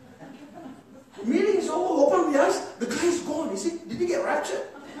 The meeting is over, open the eyes, the guy is gone. Did he get raptured?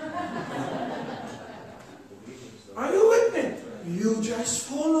 Are you with me? You just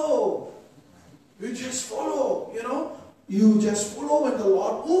follow. You just follow, You just follow. When the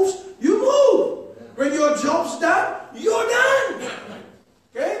Lord moves, you move. When your job's done, you're done.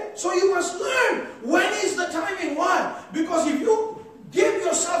 Okay? So you must learn when is the timing. Why? Because if you give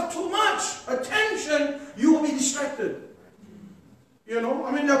yourself too much attention, you will be distracted. There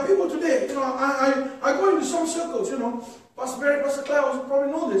are people today, I go into some circles, Pastor Barry, Pastor Claire also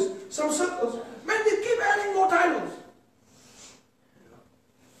probably know this. Some circles, man, they keep adding more titles.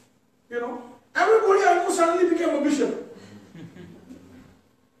 Everybody I know suddenly became a bishop.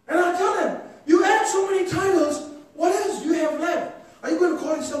 And I tell them, you add so many titles, what else do you have left? Are you going to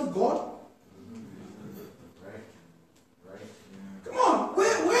call yourself God? Right. Come on,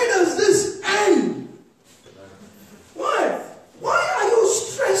 where does this end? Why? Why are you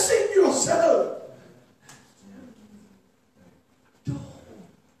stressing yourself? Don't.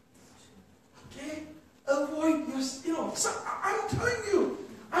 Okay? Avoid your, I'm telling you,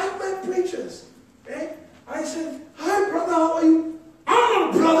 I've met preachers. Okay? I said, hi brother, how are you? I'm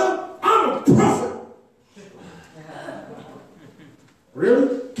not a brother, I'm a prophet.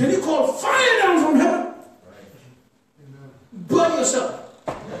 Really? Can you call fire down from heaven? Burn yourself.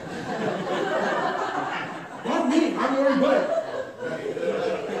 Not me, I'm already burned.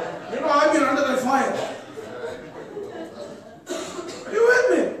 I've been under that fire. Are you with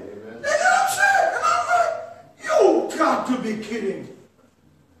me? They get upset. And I'm like, you got to be kidding.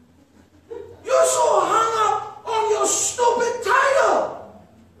 You're so hung up on your stupid title.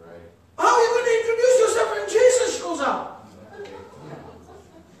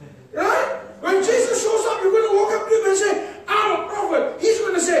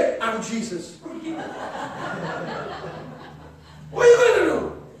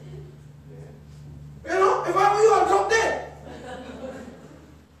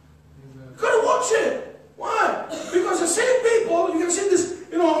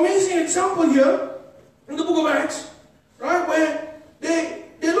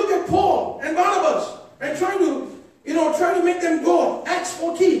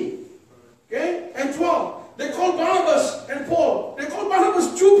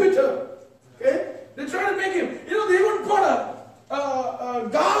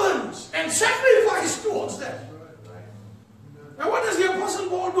 and sacrifice towards them. Now what does the Apostle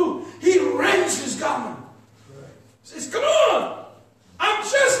Paul do? He rends his garment. Says, come on, I'm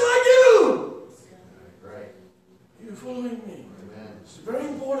just like you. You're following me. It's very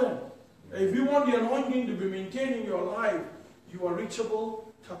important. If you want the anointing to be maintained in your life, you are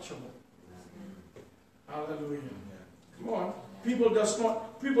reachable, touchable. Hallelujah. Come on. People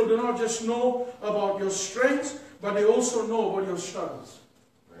do not just know about your strengths, but they also know about your struggles.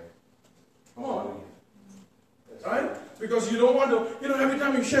 Come on. Right? Because you don't want to, every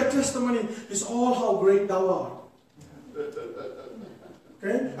time you share testimony, it's all how great thou art.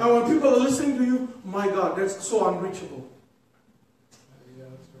 Okay? And when people are listening to you, my God, that's so unreachable.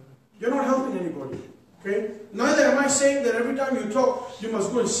 You're not helping anybody. Okay? Neither am I saying that every time you talk, you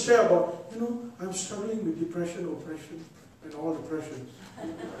must go and share about, I'm struggling with depression, oppression, and all depressions.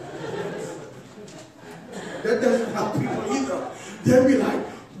 That doesn't help people either. They'll be like,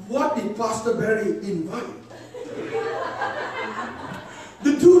 what did Pastor Barry invite?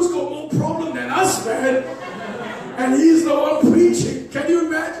 The dude's got more problem than us, man. And he's the one preaching. Can you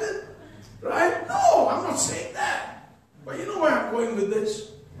imagine? Right? No, I'm not saying that. But you know where I'm going with this.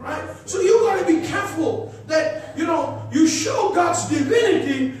 Right? So you got to be careful that, you show God's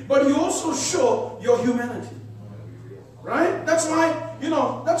divinity, but you also show your humanity. Right? That's why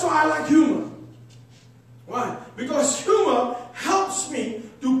I like humor. Why? Because humor helps me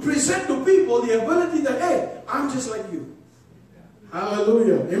to present to people the ability that, hey, I'm just like you.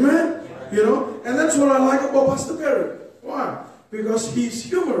 Hallelujah. Amen? And that's what I like about Pastor Barry. Why? Because he's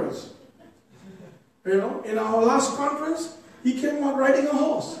humorous. In our last conference, he came out riding a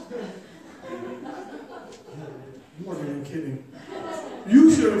horse. I'm not even kidding.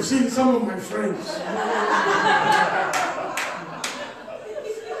 You should have seen some of my friends.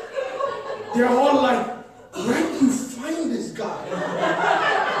 They're all like, where did you find this guy?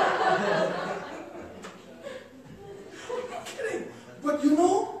 I'm not kidding. But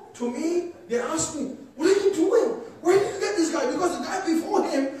to me, they asked me, what are you doing? Where did you get this guy? Because the guy before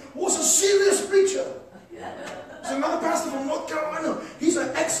him was a serious preacher. There's another pastor from North Carolina. He's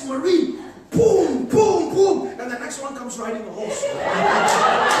an ex-Marine. Boom, boom, boom. And the next one comes riding a horse.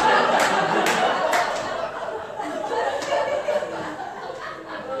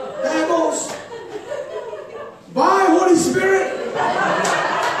 There goes. Bye, Holy Spirit.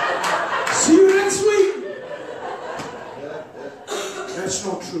 See you next week. That's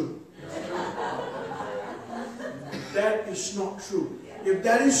not true. That is not true. If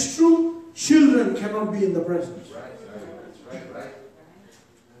that is true, children cannot be in the presence. Right.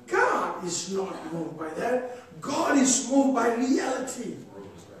 God is not moved by that. God is moved by reality.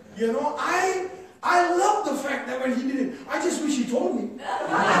 I love the fact that when he did it, I just wish he told me.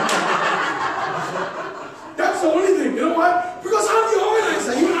 That's the only thing. You know why? Because I'm the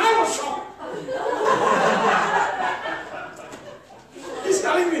organizer. Even I was shocked. He's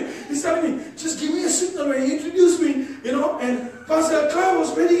telling me, just give me a signal when he introduced me, and Pastor Claire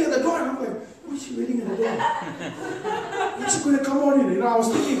was waiting at the door, and I'm like, what's she waiting at the door? What's he going to come out in? I was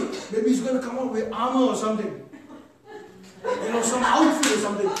thinking, maybe he's going to come out with armor or something. Some outfit or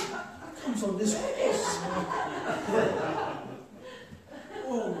something. Comes on this horse.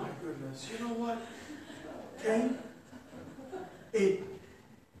 Oh my goodness. You know what? Okay? It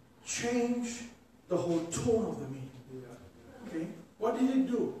changed the whole tone of the meeting. Okay? What did it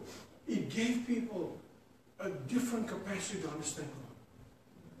do? It gave people a different capacity to understand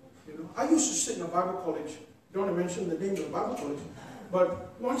God. I used to sit in a Bible college. Don't want to mention the name of the Bible college.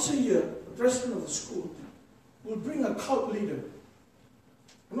 But once a year, the president of the school would bring a cult leader.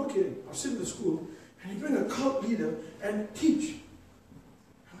 I'm not kidding. I'll sit in the school and he'd bring a cult leader and teach.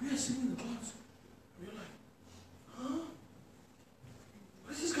 And we are sitting in the class. And we're like, huh?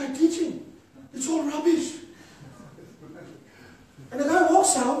 What is this guy teaching? It's all rubbish. And the guy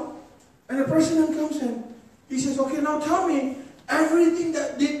walks out, and the president comes in. He says, okay, now tell me everything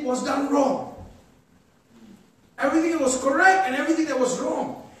that was done wrong. Everything that was correct and everything that was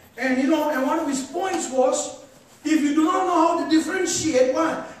wrong. And and one of his points was, if you do not know how to differentiate,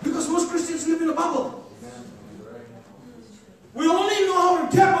 why? Because most Christians live in a bubble. We only know how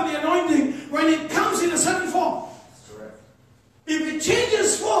to tap on the anointing when it comes in a certain form. If it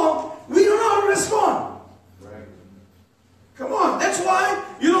changes form, we don't know how to respond. Come on, that's why,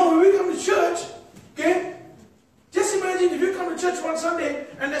 when we come to church, okay, just imagine if you come to church one Sunday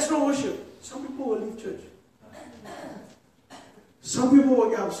and there's no worship. Some people will leave church. Some people will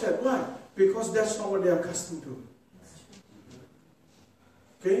get upset. Why? Because that's not what they are accustomed to.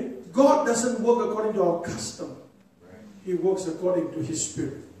 Okay? God doesn't work according to our custom. He works according to His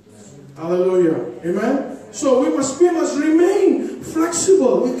Spirit. Hallelujah. Amen? So we must remain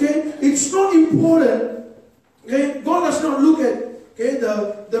flexible. Okay? It's important. Okay? God does not look at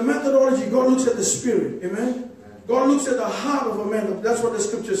the methodology. God looks at the spirit. Amen? God looks at the heart of a man. That's what the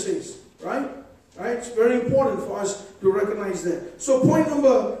scripture says. Right? Right? It's very important for us to recognize that. So point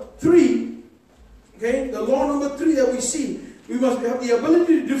number 3, okay, the law number 3 that we see, we must have the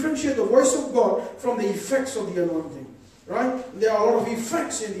ability to differentiate the voice of God from the effects of the anointing. Right? There are a lot of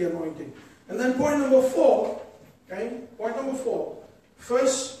effects in the anointing. And then point number 4, okay, point number 4, 1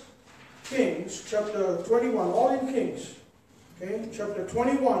 Kings chapter 21, all in Kings, okay, chapter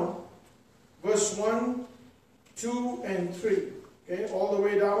 21, verse 1, 2, and 3, okay, all the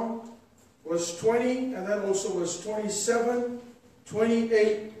way down, verse 20, and then also verse 27,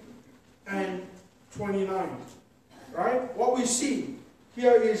 28, and 29, right? What we see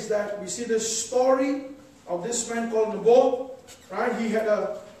here is that we see the story of this man called Naboth, right? He had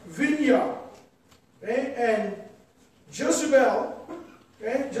a vineyard, okay, and Jezebel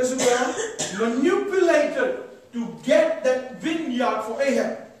manipulated to get that vineyard for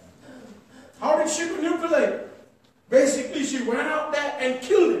Ahab. How did she manipulate? Basically, she went out there and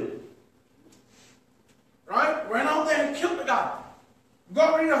killed him. Right? Went out there and killed the guy.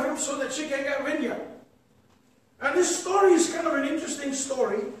 Got rid of him so that she can get vineyard. And this story is kind of an interesting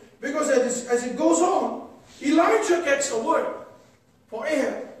story because as it goes on, Elijah gets a word for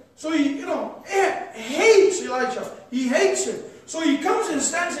Ahab. So Ahab hates Elijah. He hates him. So he comes and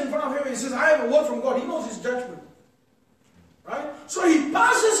stands in front of him and says, I have a word from God. He knows his judgment. Right? So he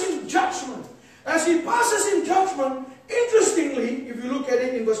passes in judgment. As he passes in judgment, interestingly, if you look at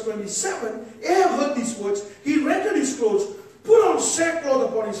it in verse 27, Ahab heard these words. He rented his clothes, put on sackcloth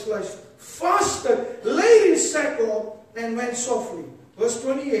upon his flesh, fasted, laid in sackcloth, and went softly. Verse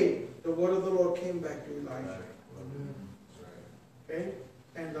 28, the word of the Lord came back to Elijah. Okay?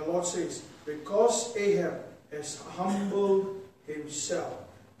 And the Lord says, because Ahab has humbled himself,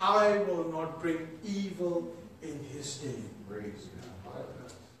 I will not bring evil in his day.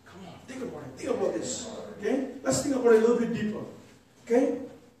 Come on, think about it. Think about this. Okay? Let's think about it a little bit deeper. Okay?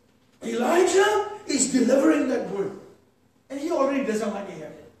 Elijah is delivering that word. And he already doesn't like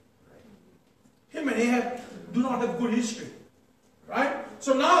Ahab. Him and Ahab do not have good history. Right?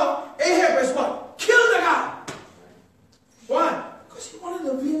 So now Ahab has what? Killed the guy. Why? Because he wanted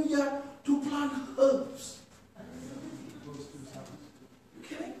the vineyard to plant herbs. You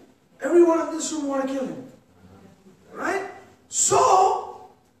kidding? Everyone in this room want to kill him. Right? So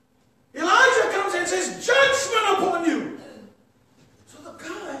Elijah comes and says, judgment upon you. So the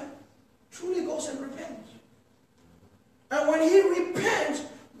guy truly goes and repents. And when he repents,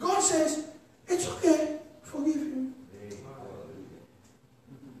 God says, it's okay, forgive him.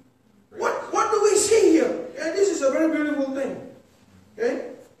 What do we see here? And this is a very beautiful thing.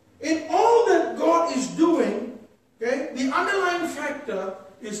 Okay? In all that God is doing, okay, the underlying factor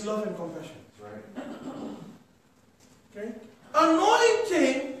is love and compassion. Okay?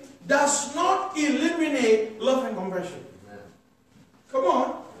 Anointing does not eliminate love and compassion. Come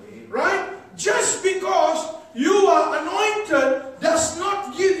on. Right? Just because you are anointed does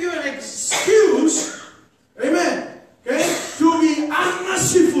not give you an excuse, amen, okay, to be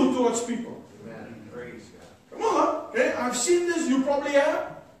unmerciful towards people. Amen. Praise God. Come on. Okay? I've seen this, you probably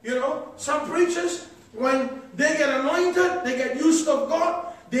have. You know, some preachers, when they get anointed, they get used of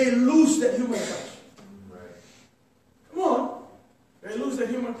God, they lose that human touch. Come on. They lose the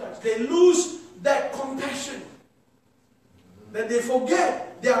human touch. They lose that compassion. That they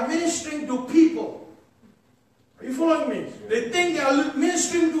forget they are ministering to people. Are you following me? They think they are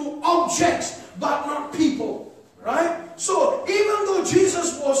ministering to objects, but not people. Right? So, even though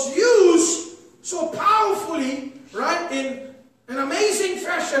Jesus was used so powerfully, right, in an amazing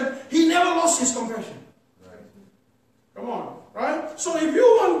fashion, he never lost his compassion. Right. Come on. Right? So, if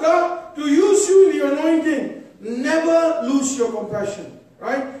you want God to use you in the anointing, never lose your compassion.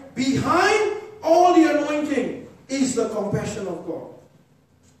 Right? Behind all the anointing is the compassion of God.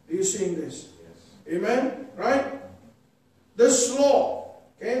 Are you seeing this? Yes. Amen? Right? This law,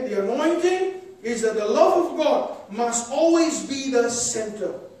 okay, the anointing is that the love of God must always be the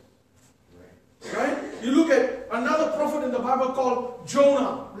center. Right? You look at another prophet in the Bible called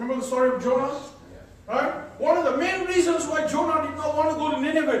Jonah. Remember the story of Jonah? Right? One of the main reasons why Jonah did not want to go to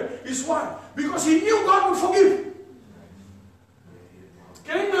Nineveh is why? Because he knew God would forgive.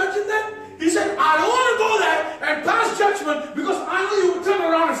 Can you imagine that? He said, I don't want to go there and pass judgment because I know you will turn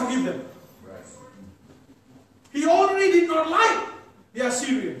around and forgive them. Right. He already did not like the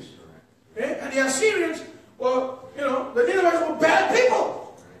Assyrians. Okay? And the Assyrians were, you know, the Ninevites were bad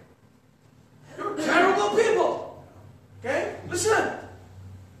people. They were terrible people. Okay? Listen.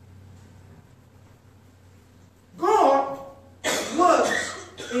 God works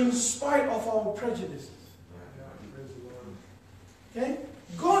in spite of our prejudices. Okay?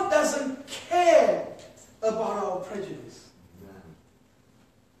 God doesn't care about our prejudice.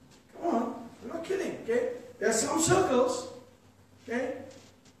 Come on, I'm not kidding. Okay? There are some circles, okay?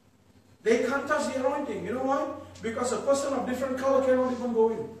 They can't touch the anointing. You know why? Because a person of different color cannot even go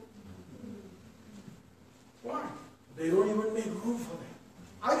in. Why? They don't even make room for them.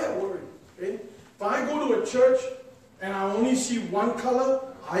 I get worried. Okay? If I go to a church and I only see one color,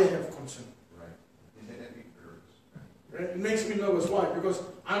 I have concern. Right? It makes me nervous. Why? Because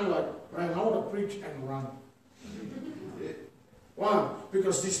I'm like, man, I want to preach and run. Why?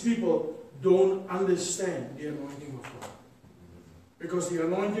 Because these people don't understand the anointing of God. Because the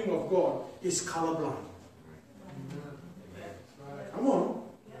anointing of God is colorblind. Come on.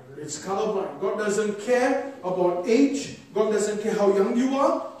 It's colorblind. God doesn't care about age. God doesn't care how young you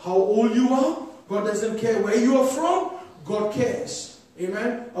are, how old you are. God doesn't care where you are from. God cares,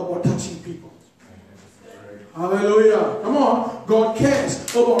 amen, about touching people. Hallelujah. Come on. God cares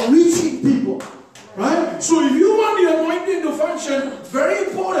about reaching people. Right? So if you want the anointing to function, very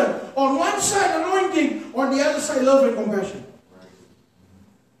important. On one side anointing, on the other side love and compassion.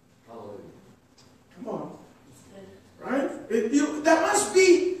 Come on. Right? There must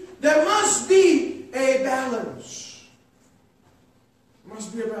be a balance. There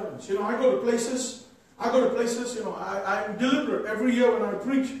must be a balance. You know, I go to places, you know, I'm deliberate every year when I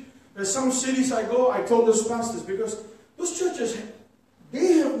preach. There's some cities I go, I told those pastors, because those churches,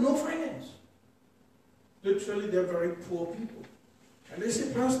 they have no finance. Literally, they're very poor people. And they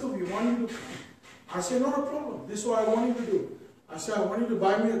say, Pastor, we want you to come. I say, not a problem. This is what I want you to do. I say, I want you to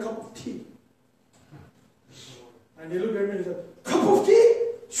buy me a cup of tea. And they look at me and say, cup of tea?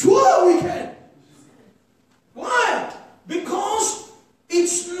 Sure, we can. Why? Because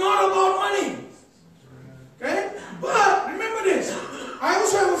it's not about money. Okay? But remember this. I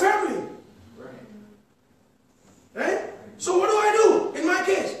also have a family. Right? So what do I do in my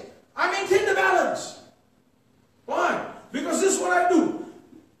case? I maintain the balance. Why? Because this is what I do.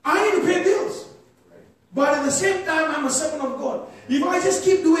 I need to pay bills. But at the same time, I'm a servant of God. If I just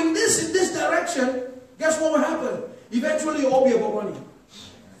keep doing this in this direction, guess what will happen? Eventually, it will be about money.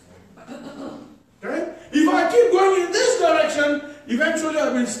 Okay? If I keep going in this direction, eventually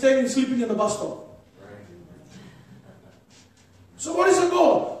I'll be sleeping in the bus stop. So what is the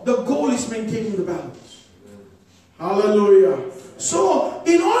goal? The goal is maintaining the balance. Hallelujah. So,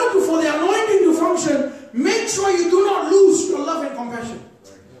 in order for the anointing to function, make sure you do not lose your love and compassion.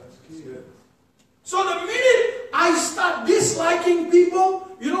 So the minute I start disliking people,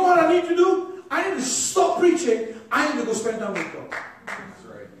 you know what I need to do? I need to stop preaching. I need to go spend time with God. That's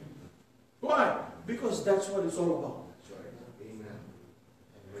right. Why? Because that's what it's all about. That's right.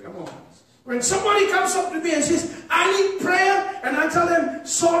 Amen. Come on. When somebody comes up to me and says, I need prayer, and I tell them,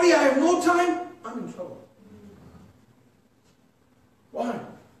 sorry, I have no time, I'm in trouble. Why?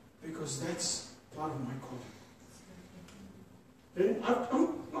 Because that's part of my calling. Okay?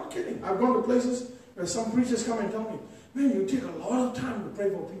 I'm not kidding. I've gone to places where some preachers come and tell me, man, you take a lot of time to pray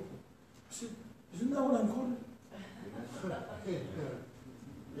for people. I said, isn't that what I'm called to do?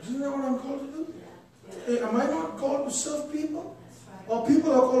 Isn't that what I'm called to do? Hey, am I not called to serve people? Or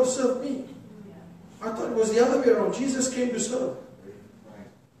people are called to serve me? I thought it was the other way around. Jesus came to serve.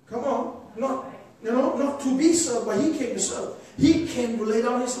 Come on. Not to be served, but He came to serve. He came to lay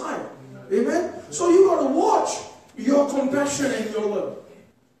down His life. Amen? So you got to watch your compassion and your love.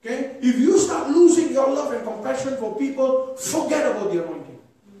 Okay? If you start losing your love and compassion for people, forget about the anointing.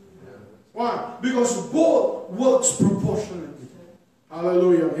 Why? Because both works proportionally.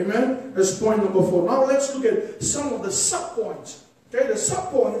 Hallelujah. Amen? That's point number 4. Now let's look at some of the sub-points. Okay? The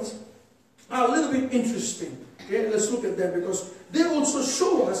sub-points are a little bit interesting. Okay? Let's look at them because they also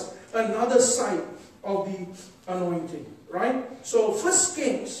show us another side of the anointing. Right? So 1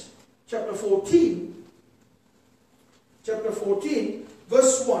 Kings chapter 14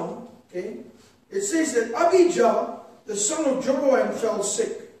 verse 1, okay, it says that Abijah, the son of Jeroboam, fell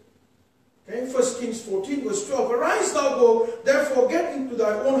sick. Okay, 1 Kings 14 verse 12. Arise thou, go, therefore get into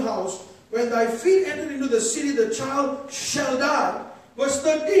thy own house. When thy feet enter into the city, the child shall die. Verse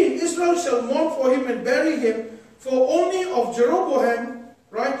 13, Israel shall mourn for him and bury him, for only of Jeroboam,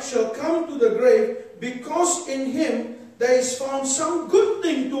 right, shall come to the grave, because in him there is found some good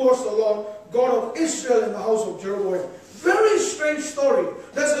thing towards the Lord, God of Israel, in the house of Jeroboam. Very strange story.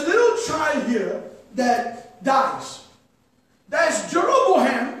 There's a little child here that dies. There's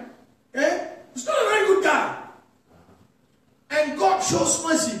Jeroboam, okay? He's not a very good guy. And God shows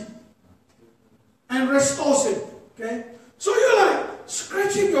mercy and restores him. Okay? So you're like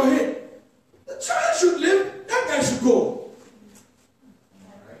scratching your head. The child should live, that guy should go.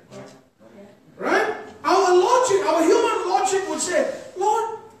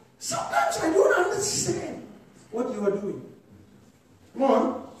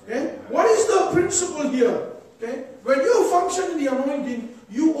 anointing,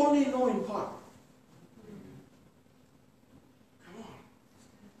 you only know in part. Come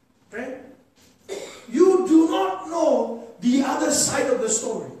on. Okay? You do not know the other side of the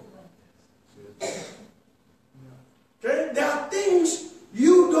story. Okay? There are things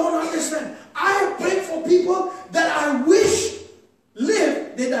you don't understand. I have prayed for people that I wish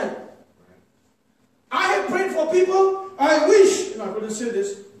lived, they died. I have prayed for people I wish, I couldn't say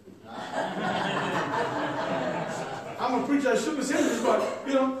this. I'm a preacher, I shouldn't say this, but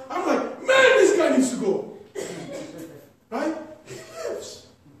I'm like, man, this guy needs to go. Right? He lives.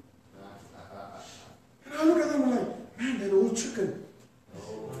 And I look at them and I'm like, man, that old chicken.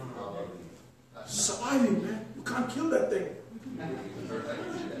 Surviving, man. You can't kill that thing.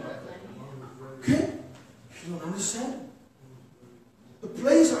 Okay? You don't understand. The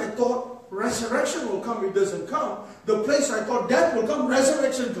place I thought resurrection will come, it doesn't come. The place I thought death will come,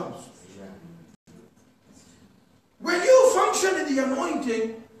 resurrection comes. When you function in the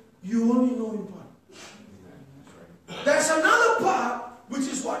anointing, you only know in part. There's another part, which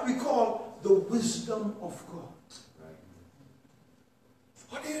is what we call the wisdom of God.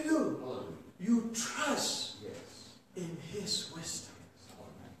 What do? You trust in His wisdom.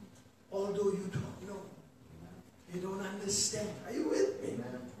 Although you don't know. You don't understand. Are you with me?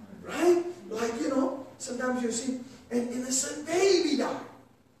 Right? Like, sometimes you see an innocent baby die.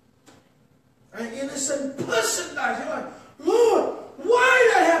 An innocent person dies. You're like, Lord,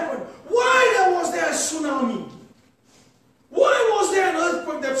 why that happened? Why was there a tsunami? Why was there an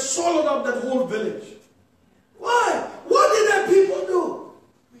earthquake that swallowed up that whole village? Why? What did that people do?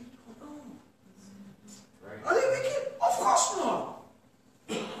 We don't know. Right. Are they wicked? Of course not.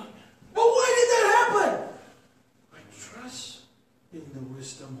 But why did that happen? I trust in the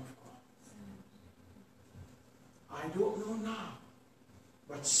wisdom of God. I don't know now,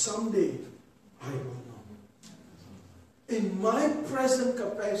 but someday I will know. In my present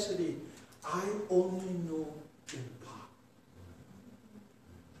capacity, I only know in part.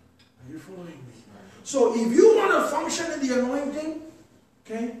 Are you following me? So if you want to function in the anointing,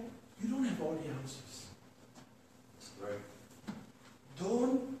 okay, you don't have all the answers. Right.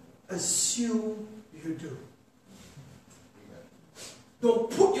 Don't assume you do.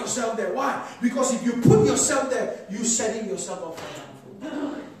 Don't put yourself there. Why? Because if you put yourself there, you're setting yourself up for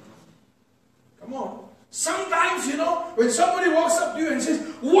downfall. Come on. Sometimes, when somebody walks up to you and says,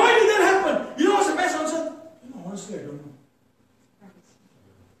 why did that happen? You know what's the best answer? Honestly, I don't know. I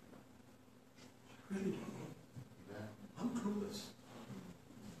really don't know. I'm clueless.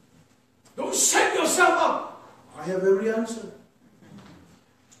 Don't set yourself up. I have every answer.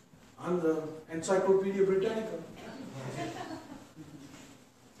 I'm the Encyclopedia Britannica.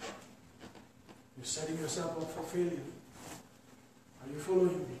 You're setting yourself up for failure. Are you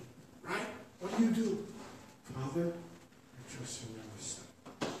following me? Right? What do? Father, I trust in your wisdom.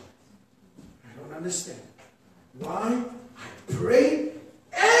 I don't understand why I pray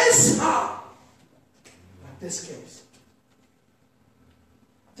as hard. Like this case.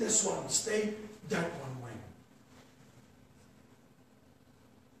 This one stay, that one went.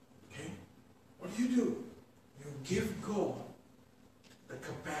 Okay? What do? You give God the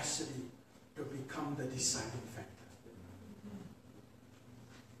capacity to become the deciding factor.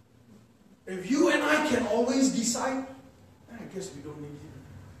 If you and I can always decide, I guess we don't need Him.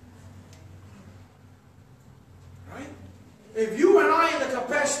 Right? If you and I in the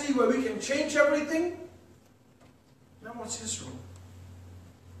capacity where we can change everything, then what's His role?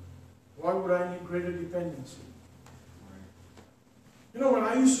 Why would I need greater dependency? When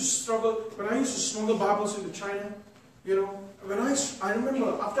I used to smuggle Bibles into China, I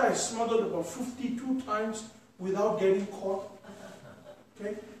remember after I smuggled about 52 times without getting caught,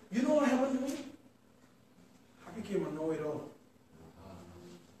 okay, you know what happened to me? I became a know-it-all.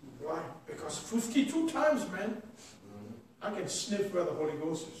 Why? Because 52 times, man, I can sniff where the Holy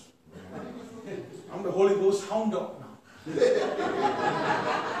Ghost is. I'm the Holy Ghost hound dog now.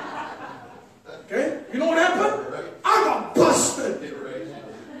 Okay? You know what happened? I got busted.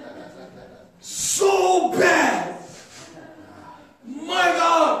 So bad. My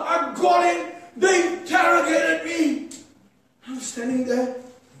God, I got in. They interrogated me. I'm standing there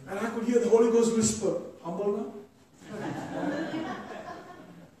and I could hear the Holy Ghost whisper, humble now.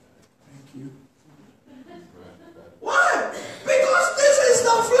 Thank you. Why? Because this is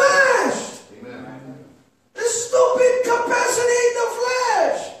the flesh. Amen. This stupid capacity in the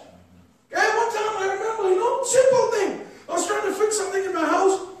flesh. Okay, one time I remember, simple thing. I was trying to fix something in my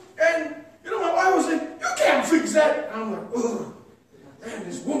house and, my wife was like, you can't fix that. And I'm like, ugh. Man,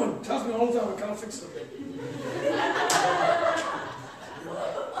 this woman tells me all the time I can't fix something.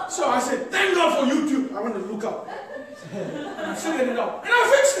 So I said, thank God for YouTube. I went to look up. And I figured it out. And I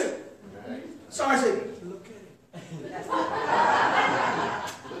fixed it. So I said, look at it.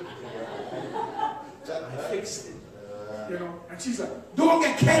 I fixed it. You know, and she's like, don't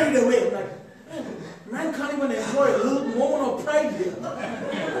get carried away. I'm like, man can't even enjoy a little moment of pride here.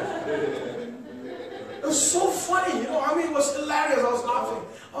 It was so funny, you know, I mean, it was hilarious. I was laughing.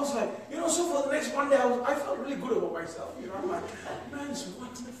 I was like, you know, so for the next one day, I felt really good about myself. You know, I'm like, man, it's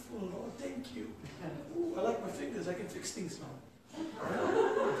wonderful, Lord, thank you. Ooh, I like my fingers, I can fix things now.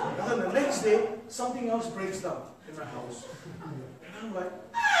 And then the next day, something else breaks down in my house. And I'm like,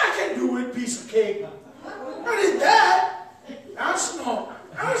 I can do it, piece of cake. I did that. That's not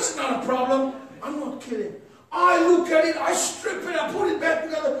a problem. I'm not kidding. I look at it, I strip it, I put it back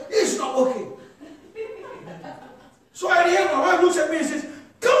together. It's not working. So at the end, my wife looks at me and says,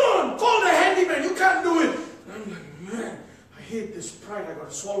 come on, call the handyman, you can't do it. And I'm like, man, I hate this pride, I got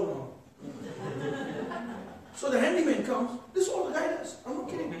to swallow now. So the handyman comes, this is all the guy does, I'm not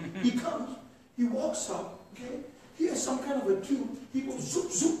kidding. He comes, he walks up, okay, he has some kind of a tube, he goes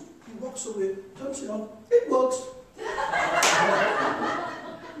zoop, zoop, he walks away, turns it on, it works.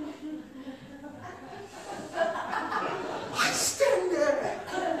 I stand there,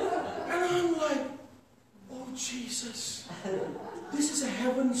 and I'm like, oh Jesus, this is a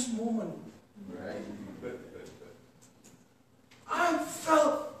heaven's moment. I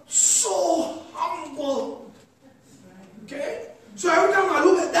felt so humble. Okay? So every time I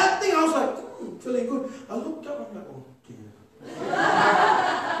look at that thing, I was like, feeling good. I looked up, I'm like, oh dear.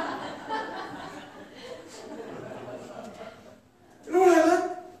 You know what I like?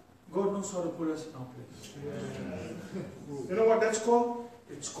 God knows how to put us in our place. You know what that's called?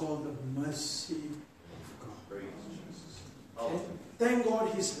 It's called the mercy of God. Okay? Thank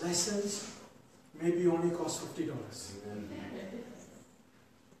God his lessons maybe only cost $50.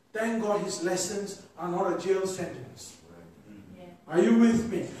 Thank God his lessons are not a jail sentence. Are you with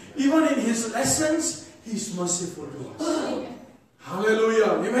me? Even in his lessons, he's merciful to us.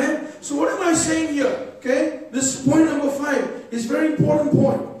 Hallelujah. Amen. So what am I saying here? Okay. This point number 5 is very important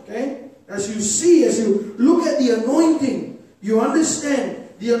point. Okay. As you see, as you look at the anointing, you understand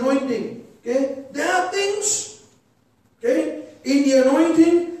the anointing. Okay. There are things, okay, in the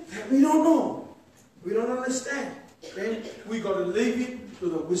anointing that we don't know. We don't understand. Okay. We got to leave it to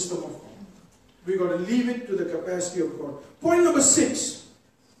the wisdom of God. We got to leave it to the capacity of God. Point number 6.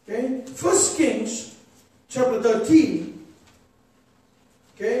 Okay. 1 Kings chapter 13.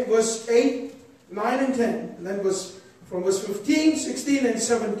 Okay. Verse 8, 9 and 10. And then from verse 15, 16 and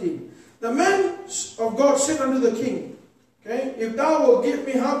 17. The men of God said unto the king, okay, if thou wilt give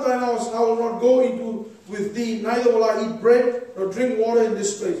me half thine house, I will not go into with thee, neither will I eat bread nor drink water in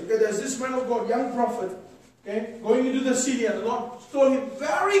this place. Okay, there's this man of God, young prophet, okay, going into the city, and the Lord told him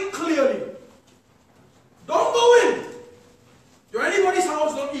very clearly, don't go in to anybody's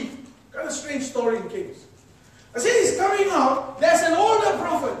house, don't eat. Kind of strange story in Kings. As he is coming out, there's an older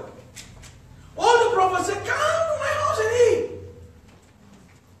prophet. Older prophet said, come to my house and eat.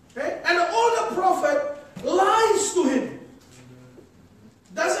 Okay? And the older prophet lies to him.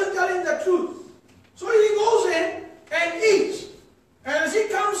 Doesn't tell him the truth. So he goes in and eats. And as he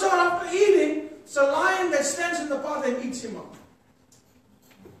comes out after eating, it's a lion that stands in the path and eats him up.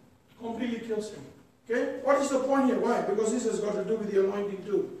 Completely kills him. Okay? What is the point here? Why? Because this has got to do with the anointing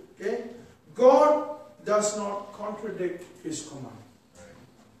too. Okay? God does not contradict his command.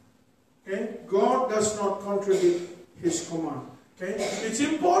 Okay? God does not contradict his command. Okay? It's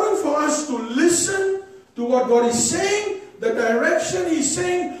important for us to listen to what God is saying, the direction he's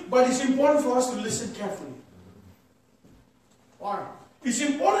saying, but it's important for us to listen carefully. Why? It's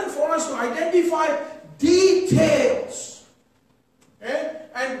important for us to identify details. Okay?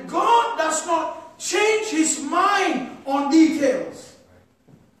 And God does not change his mind on details.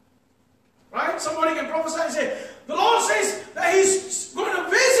 Right? Somebody can prophesy and say, the Lord says that he's going to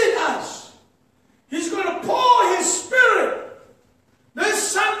visit us. He's going to pour his spirit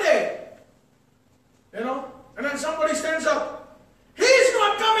this Sunday. You know? And then somebody stands up. He's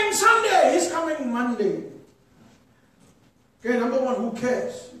not coming Sunday. He's coming Monday. Okay, number 1, who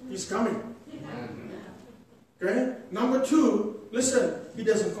cares? He's coming. Okay? Number 2, listen, he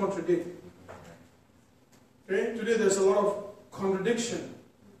doesn't contradict. Okay? Today there's a lot of contradiction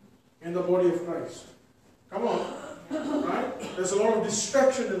in the body of Christ. Come on. Right? There's a lot of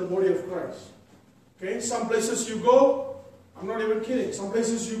distraction in the body of Christ. Okay? Some places you go, I'm not even kidding, some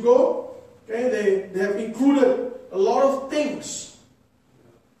places you go, okay, they have included a lot of things,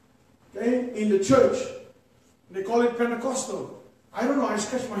 okay, in the church. They call it Pentecostal. I don't know, I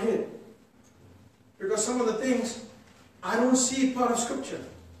scratch my head. Because some of the things, I don't see part of Scripture.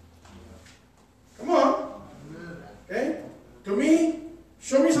 Come on. Okay? to me,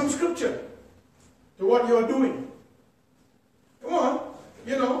 show me some scripture to what you are doing. Come on.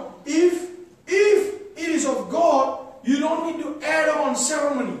 You know, if it is of God, you don't need to add on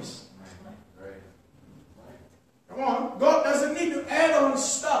ceremonies. Come on. God doesn't need to add on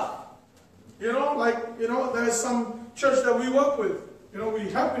stuff. You know, like, there's some church that we work with. We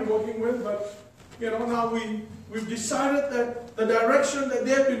have been working with, but, now we've decided that the direction that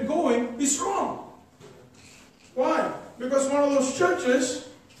they've been going is wrong. Why? Because one of those churches,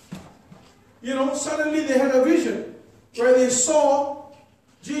 suddenly they had a vision where they saw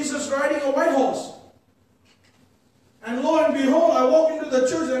Jesus riding a white horse. And lo and behold, I walk into the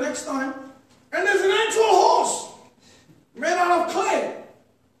church the next time, and there's an actual horse made out of clay.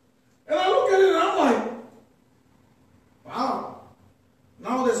 And I look at it and I'm like, wow,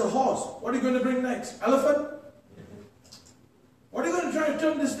 now there's a horse. What are you going to bring next? Elephant? What are you going to try to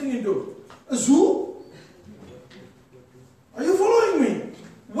turn this thing into? A zoo? Are you following me?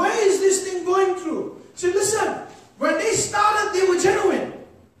 Where is this thing going through? See, listen, when they started, they were genuine.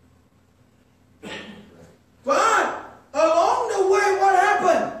 But along the way, what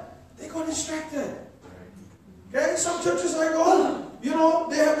happened? They got distracted. Okay, some churches I go,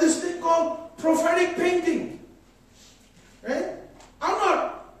 they have this thing called prophetic painting. Okay? I'm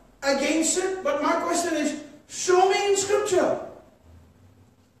not against it, but my question is, show me in scripture.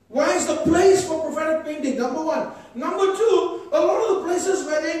 Where is the place for prophetic painting? Number one. Number two, a lot of the places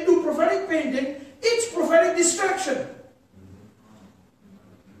where they do prophetic painting, it's prophetic distraction.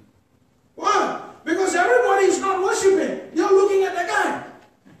 Why? Because everybody is not worshiping. You're looking at the guy.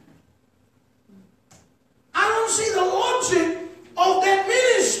 I don't see the logic of that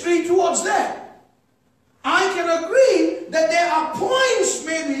ministry towards that. I can agree that there are points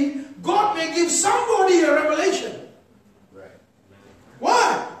maybe God may give somebody a revelation. Right.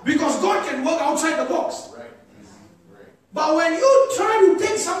 Why? Because God can work outside the box. Right. But when you try to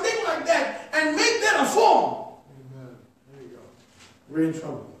take something like that and make that a form, there you go. We're in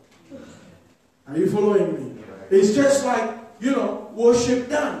trouble. Are you following me? Right. It's just like, worship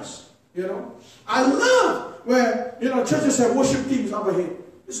dance. I love where, churches have worship teams up ahead.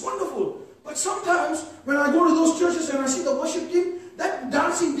 It's wonderful. But sometimes when I go to those churches and I see the worship team, that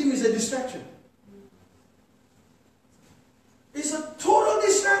dancing team is a distraction. It's a total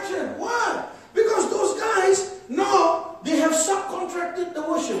distraction. Why? Because those guys, now they have subcontracted the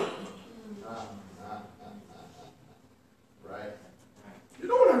worship. Right. You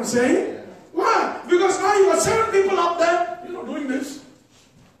know what I'm saying? Yeah. Why? Because now you got 7 people up there, doing this.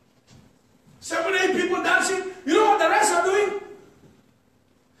 7, 8 people dancing. You know what the rest are doing?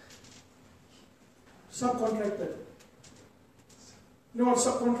 Subcontracted. You know what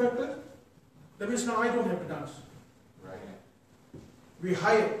subcontracted? That means now I don't have to dance. Right. We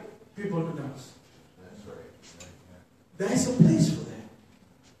hire people to dance. That's right. There is a place for that.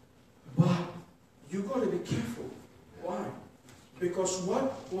 But you got to be careful. Why? Because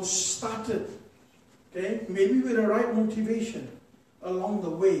what was started, okay, maybe with the right motivation, along the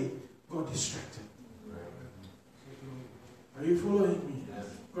way, got distracted. Are you following me? Yes.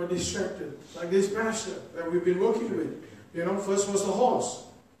 Got distracted. Like this pastor that we've been working with. First was the horse.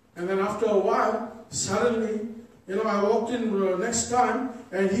 And then after a while, suddenly, I walked in next time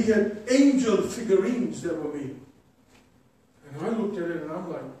and he had angel figurines that were made. And I looked at it and I'm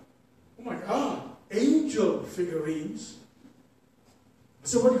like, oh my God, angel figurines?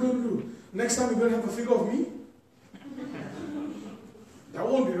 So what are you going to do? Next time you're going to have a figure of me? That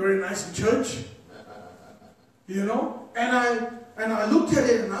won't be very nice in church. And I looked at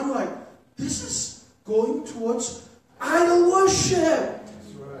it and I'm like, this is going towards idol worship.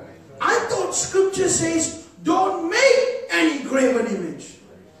 That's right. I thought scripture says, don't make any graven image.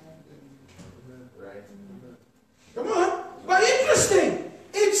 Right. Come on. But interesting,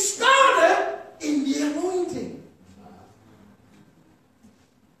 it started in the anointing.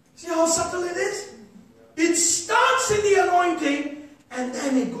 See how subtle it is? It starts in the anointing and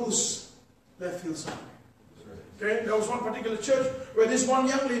then it goes left field somewhere. Okay, there was one particular church where this one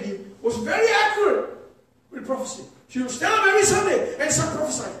young lady was very accurate with prophecy. She would stand up every Sunday and start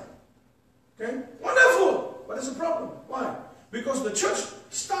prophesying. Okay, wonderful. But there's a problem. Why? Because the church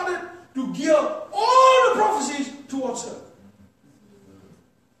started to gear all the prophecies towards her.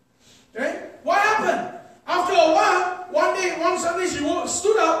 Okay, what happened? After a while, one Sunday she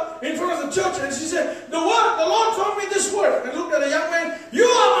stood up in front of the church and she said, the Lord told me this word. And looked at the young man, you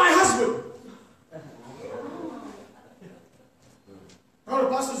are my husband. Now the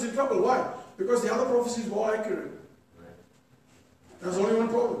pastor's in trouble. Why? Because the other prophecies were all accurate. There's only one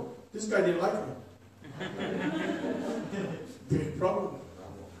problem. This guy didn't like her. Big problem.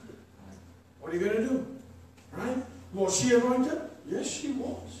 What are you going to do? Right? Was she anointed? Yes, she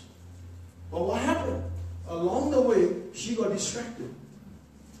was. But what happened? Along the way, she got distracted.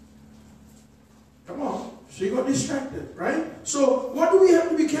 Come on. She got distracted, right? So, what do we have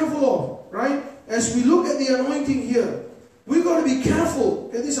to be careful of, right? As we look at the anointing here, we've got to be careful.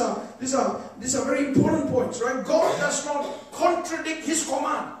 Okay, these are very important points, right? God does not contradict His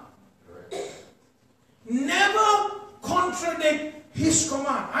command. Never contradict His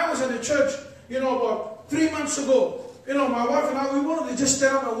command. I was at a church, about 3 months ago. My wife and I, we wanted to just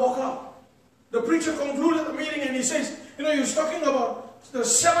stand up and walk out. The preacher concluded the meeting and he says, he was talking about the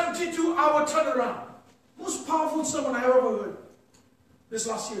 72-hour turnaround. Most powerful sermon I ever heard this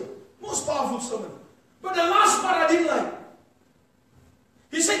last year. Most powerful sermon. But the last part I didn't like.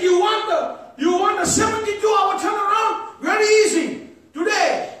 He said, you want the 72-hour turnaround? Very easy.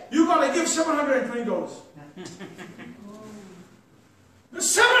 Today, you got to give $720. The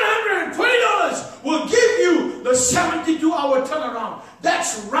 $720 will give you the 72-hour turnaround.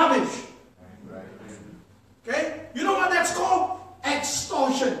 That's rubbish. Okay? You know what that's called?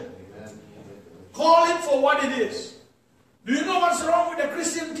 Extortion. Call it for what it is. Do you know what's wrong with the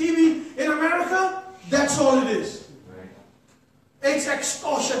Christian TV in America? That's all it is. It's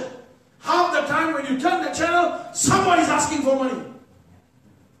extortion. Half the time when you turn the channel, somebody's asking for money.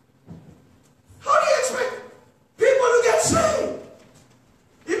 How do you expect people to get saved?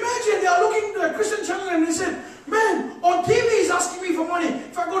 Imagine they are looking at the Christian channel and they say, man, on TV he's asking me for money.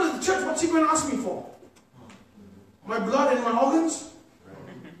 If I go to the church, what's he going to ask me for? My blood and my organs?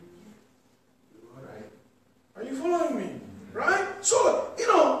 Are you following me? Right? So, we've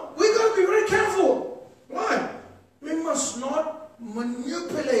got to be very careful. Why? We must not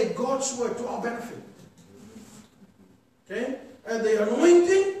manipulate God's word to our benefit. Okay? And the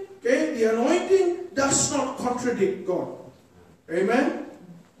anointing does not contradict God. Amen?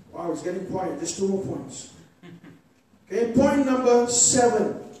 Wow, it's getting quiet. Just 2 more points. Okay, point number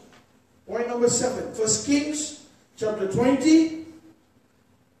 7. Point number 7. 1 Kings chapter 20,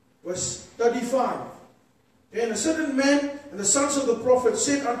 verse 35. And a certain man and the sons of the prophet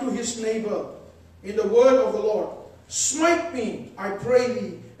said unto his neighbor in the word of the Lord, smite me, I pray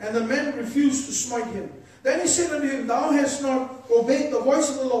thee. And the man refused to smite him. Then he said unto him, thou hast not obeyed the voice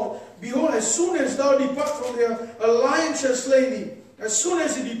of the Lord. Behold, as soon as thou depart from there, a lion shall slay thee. As soon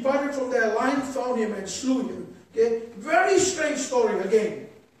as he departed from there, a lion found him and slew him. Okay? Very strange story again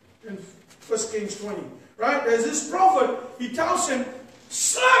in 1 Kings 20. Right? There's this prophet, he tells him,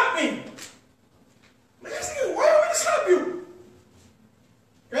 slap me. And he's thinking, why am I to slap you?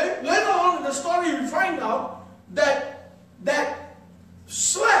 Okay? Later on in the story, we find out that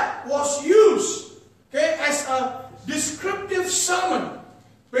slap was used, okay, as a descriptive sermon,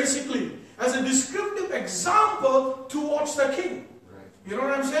 basically, as a descriptive example towards the king. You know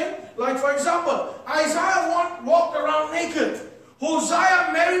what I'm saying? Like, for example, Isaiah walked around naked. Hosea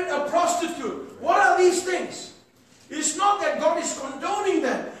married a prostitute. What are these things? It's not that God is condoning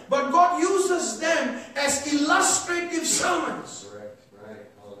them, but God uses them as illustrative sermons. Right.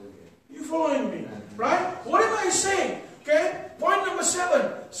 Hallelujah. You following me? Right? What am I saying? Okay? Point number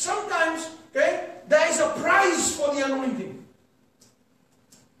 7. Sometimes, okay, there is a price for the anointing.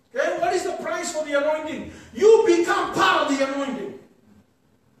 Okay? What is the price for the anointing? You become part of the anointing.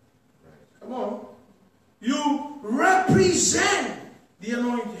 Come on. You represent the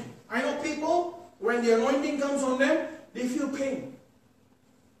anointing. I know people, when the anointing comes on them, they feel pain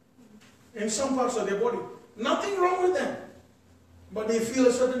in some parts of their body. Nothing wrong with them. But they feel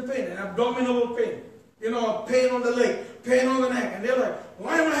a certain pain, an abdominal pain. A pain on the leg, pain on the neck. And they're like,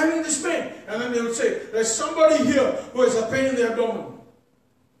 why am I having this pain? And then they would say, there's somebody here who has a pain in the abdomen.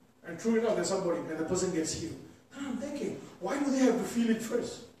 And true enough, there's somebody, and the person gets healed. And I'm thinking, why do they have to feel it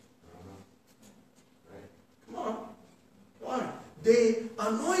first? Come on. Why? The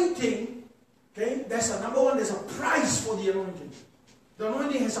anointing, okay, there's a price for the anointing. The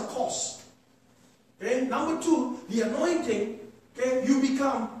anointing has a cost. Okay? Number 2, the anointing, okay, you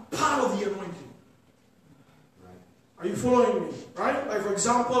become part of the anointing. Are you following me? Right? Like, for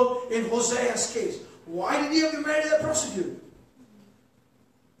example, in Hosea's case, why did he have to marry that prostitute?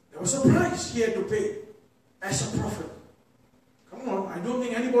 There was a price he had to pay as a prophet. Come on, I don't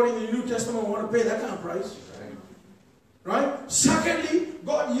think anybody in the New Testament want to pay that kind of price. Right? Secondly,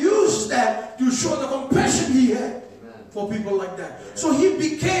 God used that to show the compassion He had for people like that. So He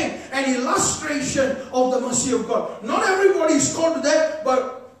became an illustration of the mercy of God. Not everybody is called to that,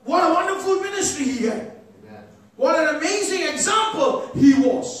 but what a wonderful ministry He had. What an amazing example He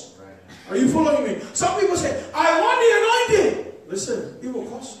was. Are you following me? Some people say, I want the anointing. Listen, it will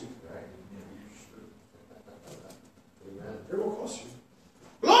cost you. It will cost you.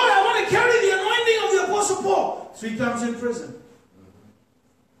 Lord, I want to carry the anointing of the Apostle Paul. 3 times in prison.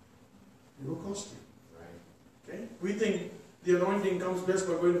 It will cost you. Right. Okay? We think the anointing comes best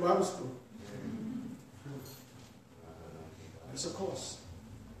by going to Bible school. It's a cost.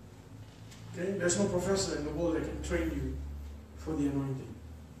 Okay? There's no professor in the world that can train you for the anointing.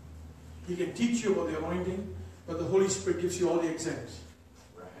 He can teach you about the anointing, but the Holy Spirit gives you all the exams.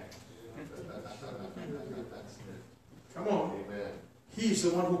 Right. Come on. Amen. He is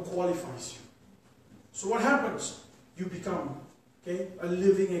the one who qualifies you. So what happens? You become, okay, a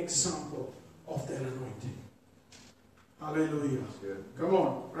living example of that anointing. Hallelujah. Good. Come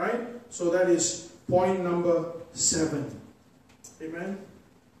on, right? So that is point number 7. Amen.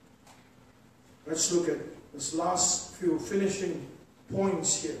 Let's look at this last few finishing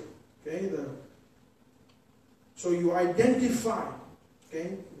points here. Okay, so you identify,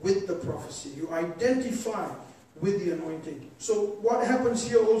 okay, with the prophecy. You identify with the anointing. So what happens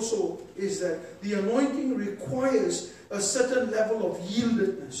here also is that the anointing requires a certain level of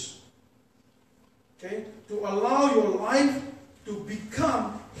yieldedness. Okay, to allow your life to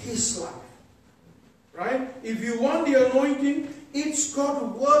become His life. Right? If you want the anointing, it's got to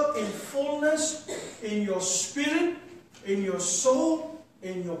work in fullness in your spirit, in your soul,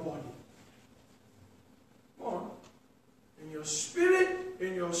 in your body. Come on. In your spirit,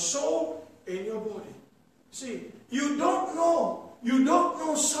 in your soul, in your body. See, you don't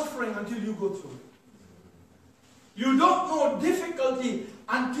know suffering until you go through it. You don't know difficulty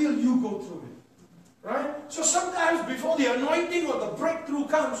until you go through it. Right? So sometimes before the anointing or the breakthrough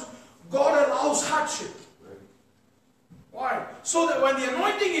comes, God allows hardship. Why? So that when the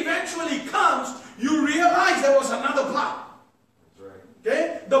anointing eventually comes, you realize there was another part. That's right.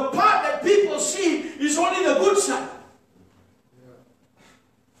 Okay? The part that people see is only the good side.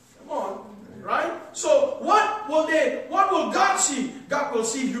 Come on. Right? So what will God see? God will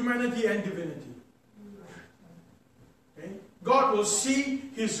see humanity and divinity. Okay? God will see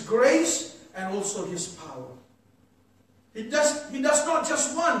His grace and also His power. He does not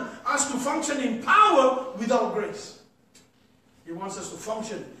just want us to function in power without grace. He wants us to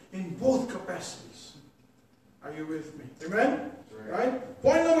function in both capacities. Are you with me? Amen? Right?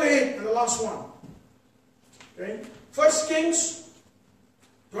 Point number 8 and the last one. Okay? 1 Kings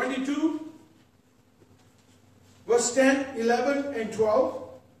 22, verse 10, 11, and 12.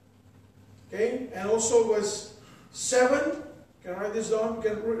 Okay? And also verse 7. You can write this down. You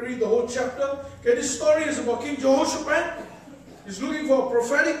can read the whole chapter. Okay, this story is about King Jehoshaphat. He's looking for a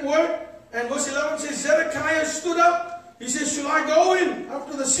prophetic word. And verse 11 says, Zedekiah stood up. He says, shall I go in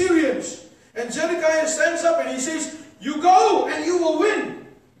after the Syrians? And Zedekiah stands up and he says, you go and you will win.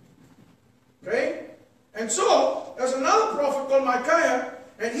 Okay? And so, there's another prophet called Micaiah,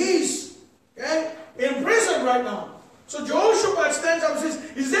 and he's in prison right now. So Jehoshaphat stands up and says,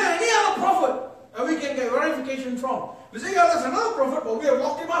 is there any other prophet that we can get verification from? They say, yeah, there's another prophet, but we have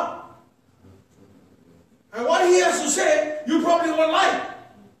locked him up. And what he has to say, you probably won't like.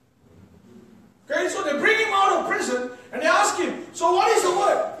 Okay, so they bring him out of prison and they ask him, so what is the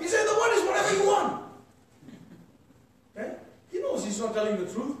word? He said, the word is whatever you want. Okay? He knows he's not telling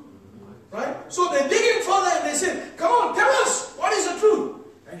the truth. Right? So they dig him further and they say, come on, tell us, what is the truth?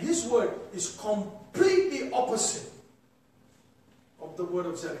 And his word is completely opposite of the word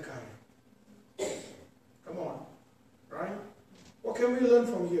of Zedekiah. Come on. Right? What can we learn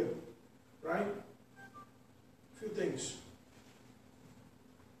from here? Right? A few things.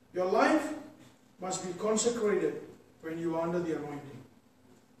 Your life must be consecrated when you are under the anointing.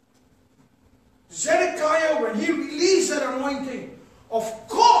 Zedekiah, when he released that anointing, of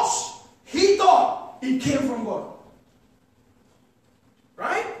course, he thought it came from God.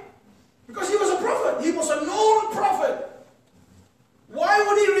 Right? Because he was a prophet. He was a known prophet. Why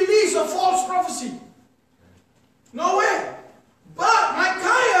would he release a false prophecy? No way. But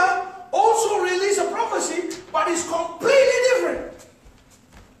Micaiah also released a prophecy, but it's completely different.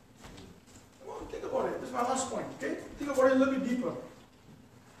 Come on, think about it. This is my last point. Okay? Think about it a little bit deeper.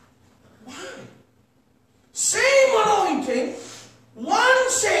 Why? Same anointing. One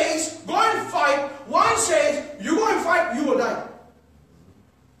says, go and fight. One says, you go and fight, you will die.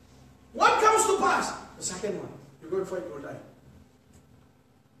 What comes to pass? The second one. You go and fight, you will die.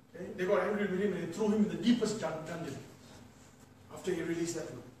 Okay? They got angry with him and they threw him in the deepest dungeon after he released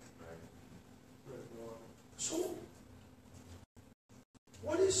that one. So,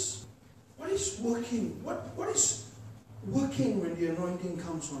 what is working? What is working when the anointing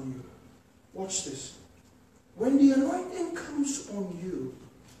comes on you? Watch this. When the anointing comes on you,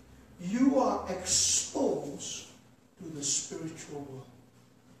 you are exposed to the spiritual world.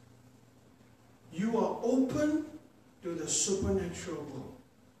 You are open to the supernatural world.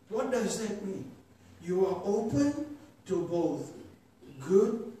 What does that mean? you are open to both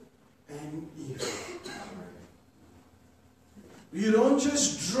good and evil. You don't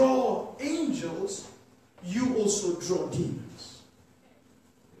just draw angels, you also draw demons.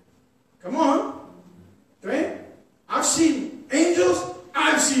 Come on. Okay? I've seen angels,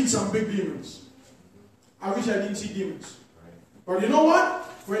 I've seen some big demons. I wish I didn't see demons. But you know what?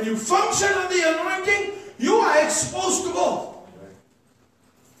 When you function on the anointing, you are exposed to both.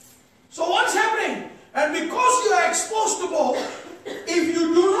 So what's happening? And because you are exposed to both, if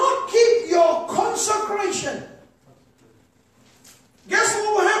you do not keep your consecration, guess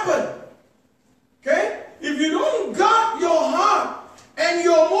what will happen? Okay? If you don't guard your heart and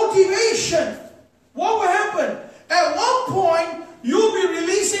your motivation, what will happen? At one point, you'll be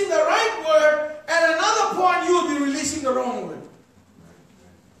releasing the right word, and another point, you'll be releasing the wrong word.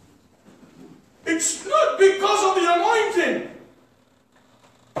 It's not because of the anointing.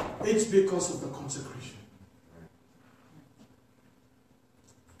 It's because of the consecration.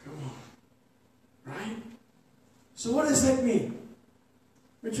 Come on. Right? So what does that mean?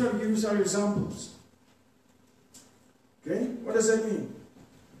 Let me try to give you some examples. Okay? What does that mean?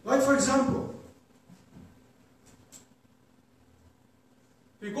 Like for example,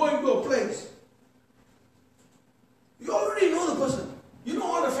 you go into a place, you already know the person. You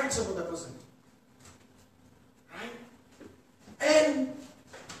know all the facts about that person. Right? And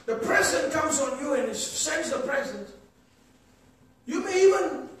the present comes on you and sends the present. You may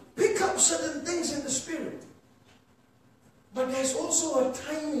even pick up certain things in the spirit. But there's also a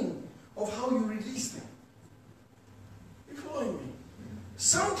timing of how you release them. You following me?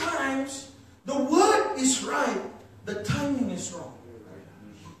 Sometimes the word is right, the timing is wrong.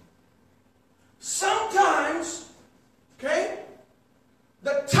 Sometimes, okay,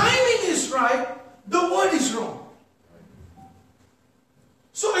 the timing is right, the word is wrong.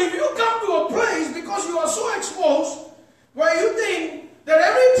 So if you come to a place because you are so exposed where you think that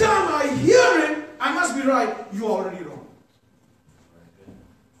every time I hear it, I must be right, you are already wrong.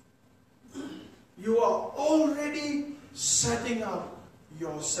 You are already setting up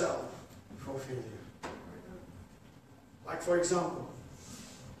yourself for failure. Like for example,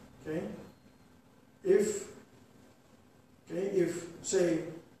 okay, if say,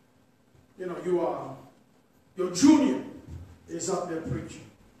 you know, your junior is up there preaching,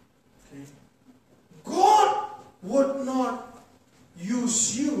 okay, God would not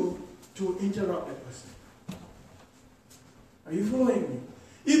use you to interrupt that person. Are you following me?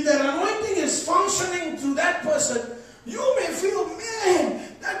 If that anointing is functioning through that person, you may feel, man,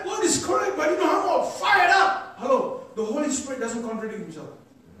 that word is correct, but you know how more fired up. Hello, the Holy Spirit doesn't contradict himself.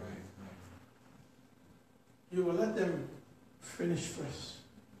 You will let them finish first.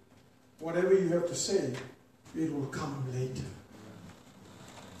 Whatever you have to say, it will come later.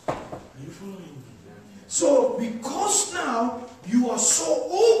 Are you following me? So, because now you are so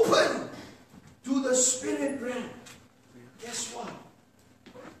open to the spirit realm, guess what?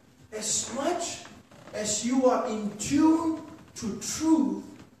 As much as you are in tune to truth,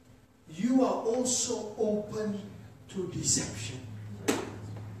 you are also open to deception.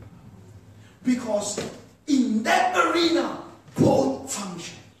 Because in that arena, both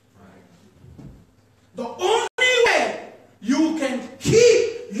function. The only way you can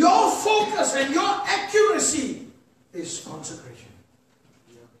keep your focus and your accuracy is consecration.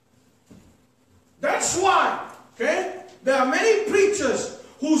 That's why, okay, there are many preachers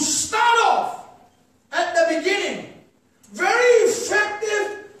who start off at the beginning very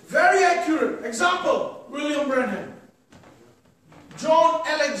effective, very accurate. Example, William Branham, John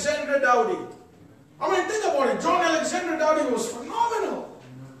Alexander Dowdy. I mean, think about it. John Alexander Dowdy was phenomenal.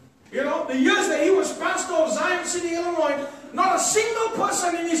 You know, the years that he was pastor of Zion City, Illinois, not a single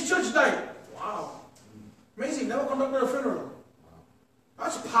person in his church died. Wow. Amazing. Never conducted a funeral.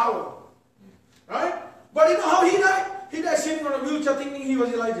 That's power. Right? But you know how he died? He died sitting on a wheelchair thinking he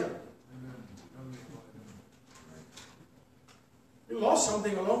was Elijah. He lost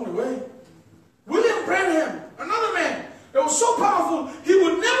something along the way. William Branham, another man that was so powerful, he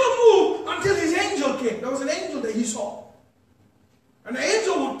would never move until his angel came. There was an angel that he saw. And the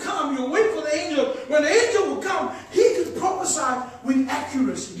angel would come, you wait for the angel. When the angel would come, he could prophesy with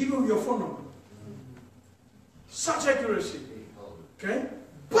accuracy. Give him your phone number. Such accuracy. Okay?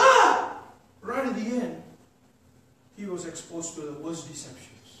 But, right at the end, he was exposed to the worst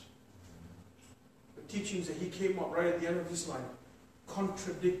deceptions. The teachings that he came up right at the end of his life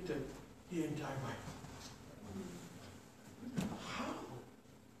contradicted the entire Bible. How?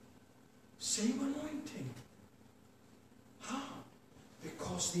 Same anointing. How?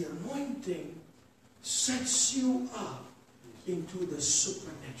 Because the anointing sets you up into the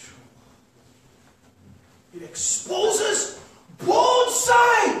supernatural. It exposes both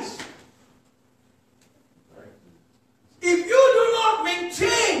sides. If you do not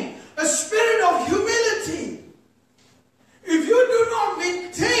maintain a spirit of humility, if you do not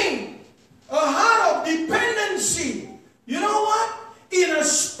maintain a heart of dependency, you know what? In a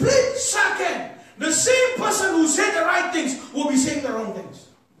split second, the same person who said the right things will be saying the wrong things.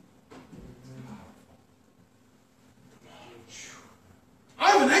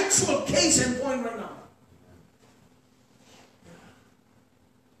 I have an actual case in point right now.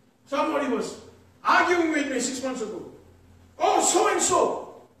 Somebody was arguing with me 6 months ago. Oh,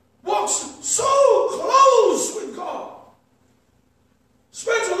 so-and-so walks so close with God.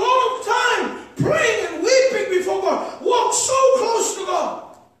 Spends a lot of time praying and weeping before God. Walks so close to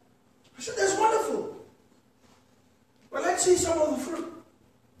God. I said, that's wonderful. But let's see some of the fruit.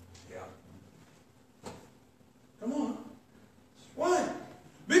 Yeah. Come on. Why?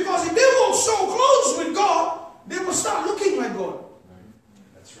 Because if they walk so close with God, they will start looking like God.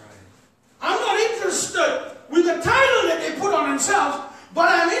 That's right. I'm not interested with the title that they put on themselves, but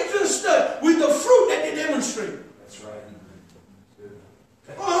I'm interested with the fruit that they demonstrate. That's right.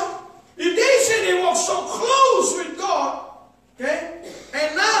 If they say they walk so close with God, okay,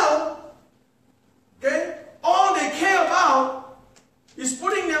 and now, okay, all they care about is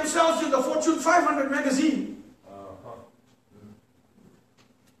putting themselves in the Fortune 500 magazine.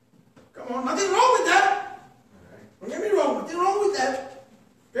 Come on, nothing wrong with that. Don't get me wrong, nothing wrong with that.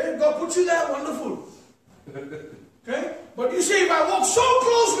 Okay, God put you there, wonderful. Okay, but you say if I walk so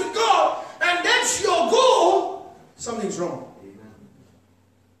close with God and that's your goal, something's wrong.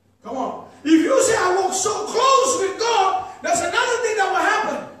 Come on. If you say I walk so close with God, that's another thing that will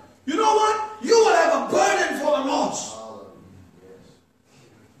happen. You know what? You will have a burden for the lost.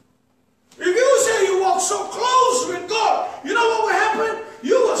 If you say you walk so close with God, you know what will happen?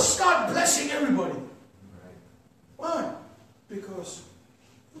 You will start blessing everybody. Why? Because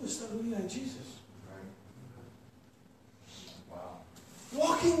you will start looking like Jesus. Wow.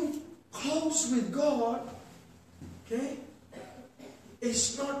 Walking close with God, okay,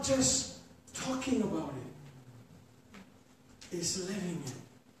 it's not just talking about it. It's living it.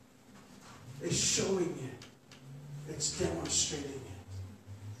 It's showing it. It's demonstrating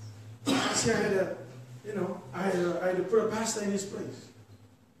it. See, I had to put a pastor in his place.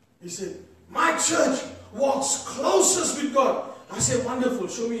 He said, my church walks closest with God. I said, wonderful.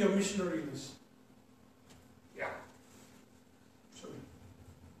 Show me your missionary list. Yeah. Show me.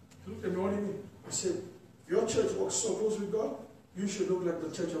 He looked at me, what do you mean? I said, your church walks so close with God, you should look like the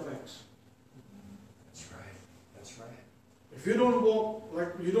Church of Acts. That's right. That's right. If you don't walk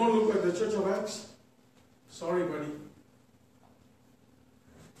like you don't look like the Church of Acts, sorry, buddy.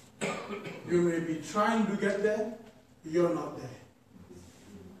 You may be trying to get there, you're not there.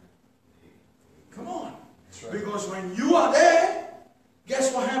 Come on. That's right. Because when you are there,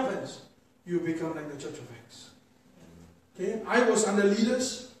 guess what happens? You become like the Church of Acts. Okay? I was under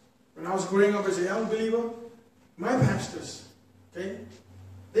leaders when I was growing up as a young believer. My pastors, okay,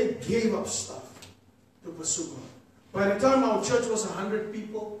 they gave up stuff to pursue God. By the time our church was 100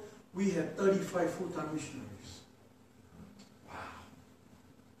 people, we had 35 full-time missionaries. Wow.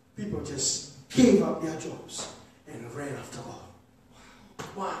 People just gave up their jobs and ran after God.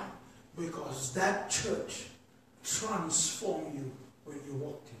 Why? Because that church transformed you when you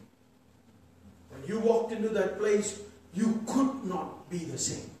walked in. When you walked into that place, you could not be the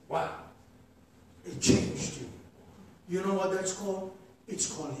same. Wow. It changed you. You know what that's called? It's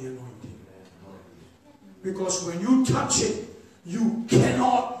called the anointing. Because when you touch it, you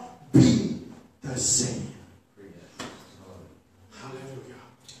cannot be the same. Hallelujah.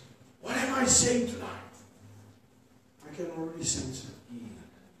 What am I saying tonight? I can already sense it.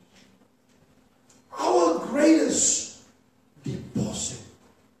 Our greatest deposit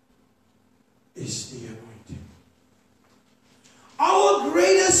is the anointing. Our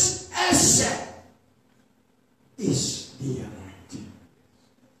greatest asset is the anointing.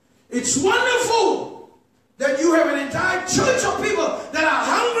 It's wonderful that you have an entire church of people that are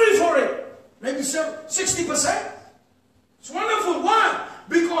hungry for it. Maybe 60%. It's wonderful. Why?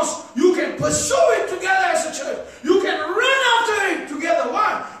 Because you can pursue it together as a church. You can run after it together.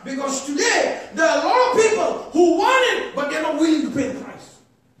 Why? Because today there are a lot of people who want it, but they're not willing to pay the price.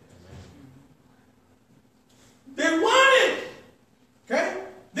 They want it. Okay?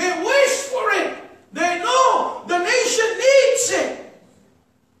 They wish for it. They know the nation needs it.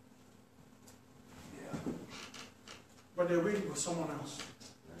 Yeah. But they're waiting for someone else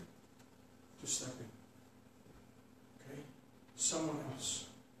to step in. Okay? Someone else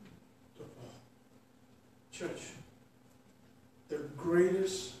to fall. Church, the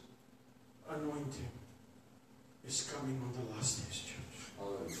greatest anointing is coming on the last days, church.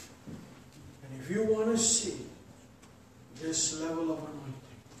 Hallelujah. And if you want to see this level of anointing,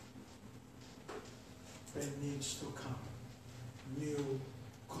 there needs to come new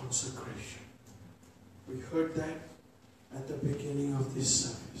consecration. We heard that at the beginning of this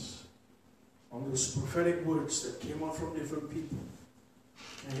service. On those prophetic words that came out from different people.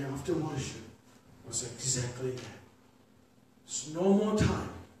 And after worship was exactly that. There's no more time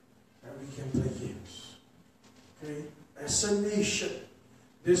that we can play games. Okay? As a nation,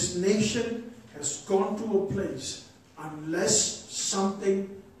 this nation has gone to a place unless something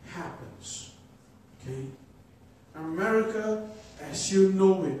happens. Okay? America, as you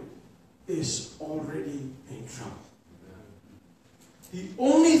know it, is already in trouble. The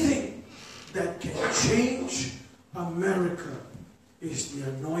only thing that can change America is the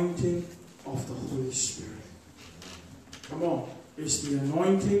anointing of the Holy Spirit. Come on. It's the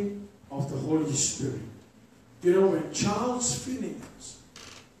anointing of the Holy Spirit. You know, when Charles Finney,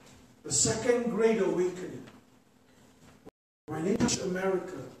 the Second Great Awakening, when he touched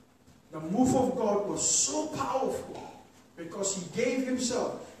America, the move of God was so powerful because he gave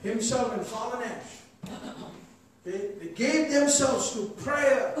himself and Father Nash. They gave themselves to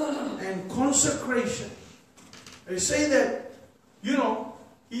prayer and consecration. They say that, you know,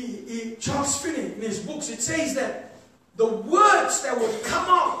 Charles Finney, in his books, it says that the words that would come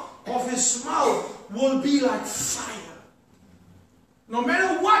out of his mouth will be like fire. No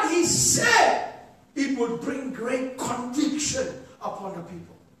matter what he said, it would bring great conviction upon the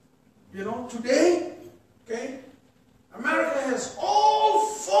people. You know, today, okay, America has all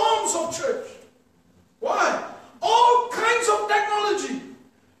forms of church. Why? All kinds of technology.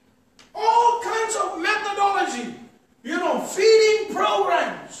 All kinds of methodology. You know, feeding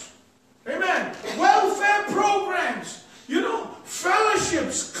programs. Amen. Welfare programs. You know,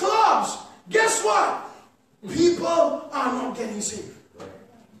 fellowships, clubs. Guess what? People are not getting saved.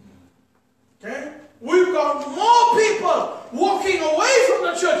 Okay? We've got more people walking away from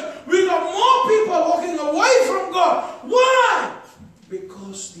the church. We've got more people walking away from God. Why?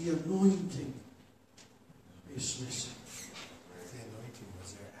 Because the anointing is missing. The anointing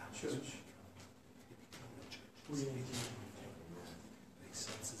was there at Church. We need the anointing.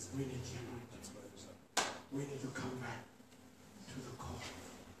 We need the anointing. We need to come back to the call.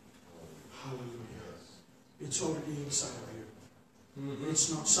 Hallelujah. It's already inside of you. It's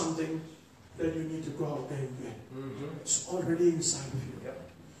not something that you need to go out there and get. It's already inside of you.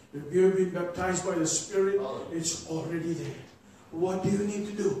 If you have been baptized by the Spirit, it's already there. What do you need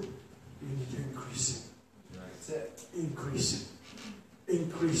to do? You need to increase it. That's it. Increase it.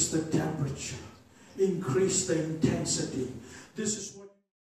 Increase the temperature. Increase the intensity. This is what